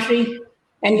your country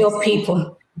and your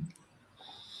people.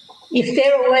 If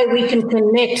there's a way we can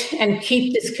connect and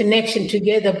keep this connection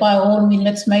together, by all means,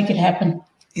 let's make it happen.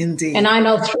 Indeed. And I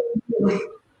know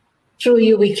through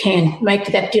you we can make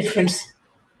that difference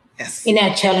in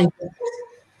our challenges.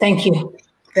 Thank you.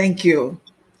 Thank you.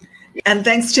 And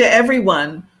thanks to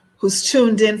everyone who's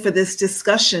tuned in for this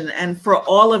discussion and for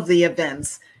all of the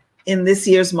events in this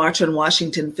year's March on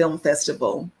Washington Film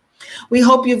Festival. We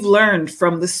hope you've learned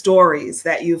from the stories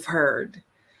that you've heard.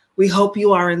 We hope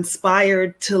you are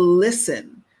inspired to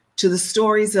listen to the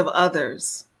stories of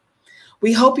others.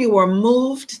 We hope you are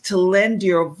moved to lend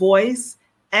your voice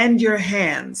and your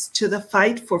hands to the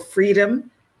fight for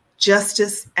freedom,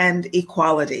 justice, and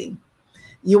equality.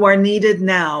 You are needed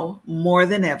now more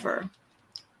than ever.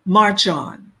 March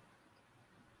on.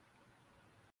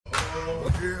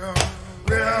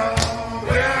 Yeah.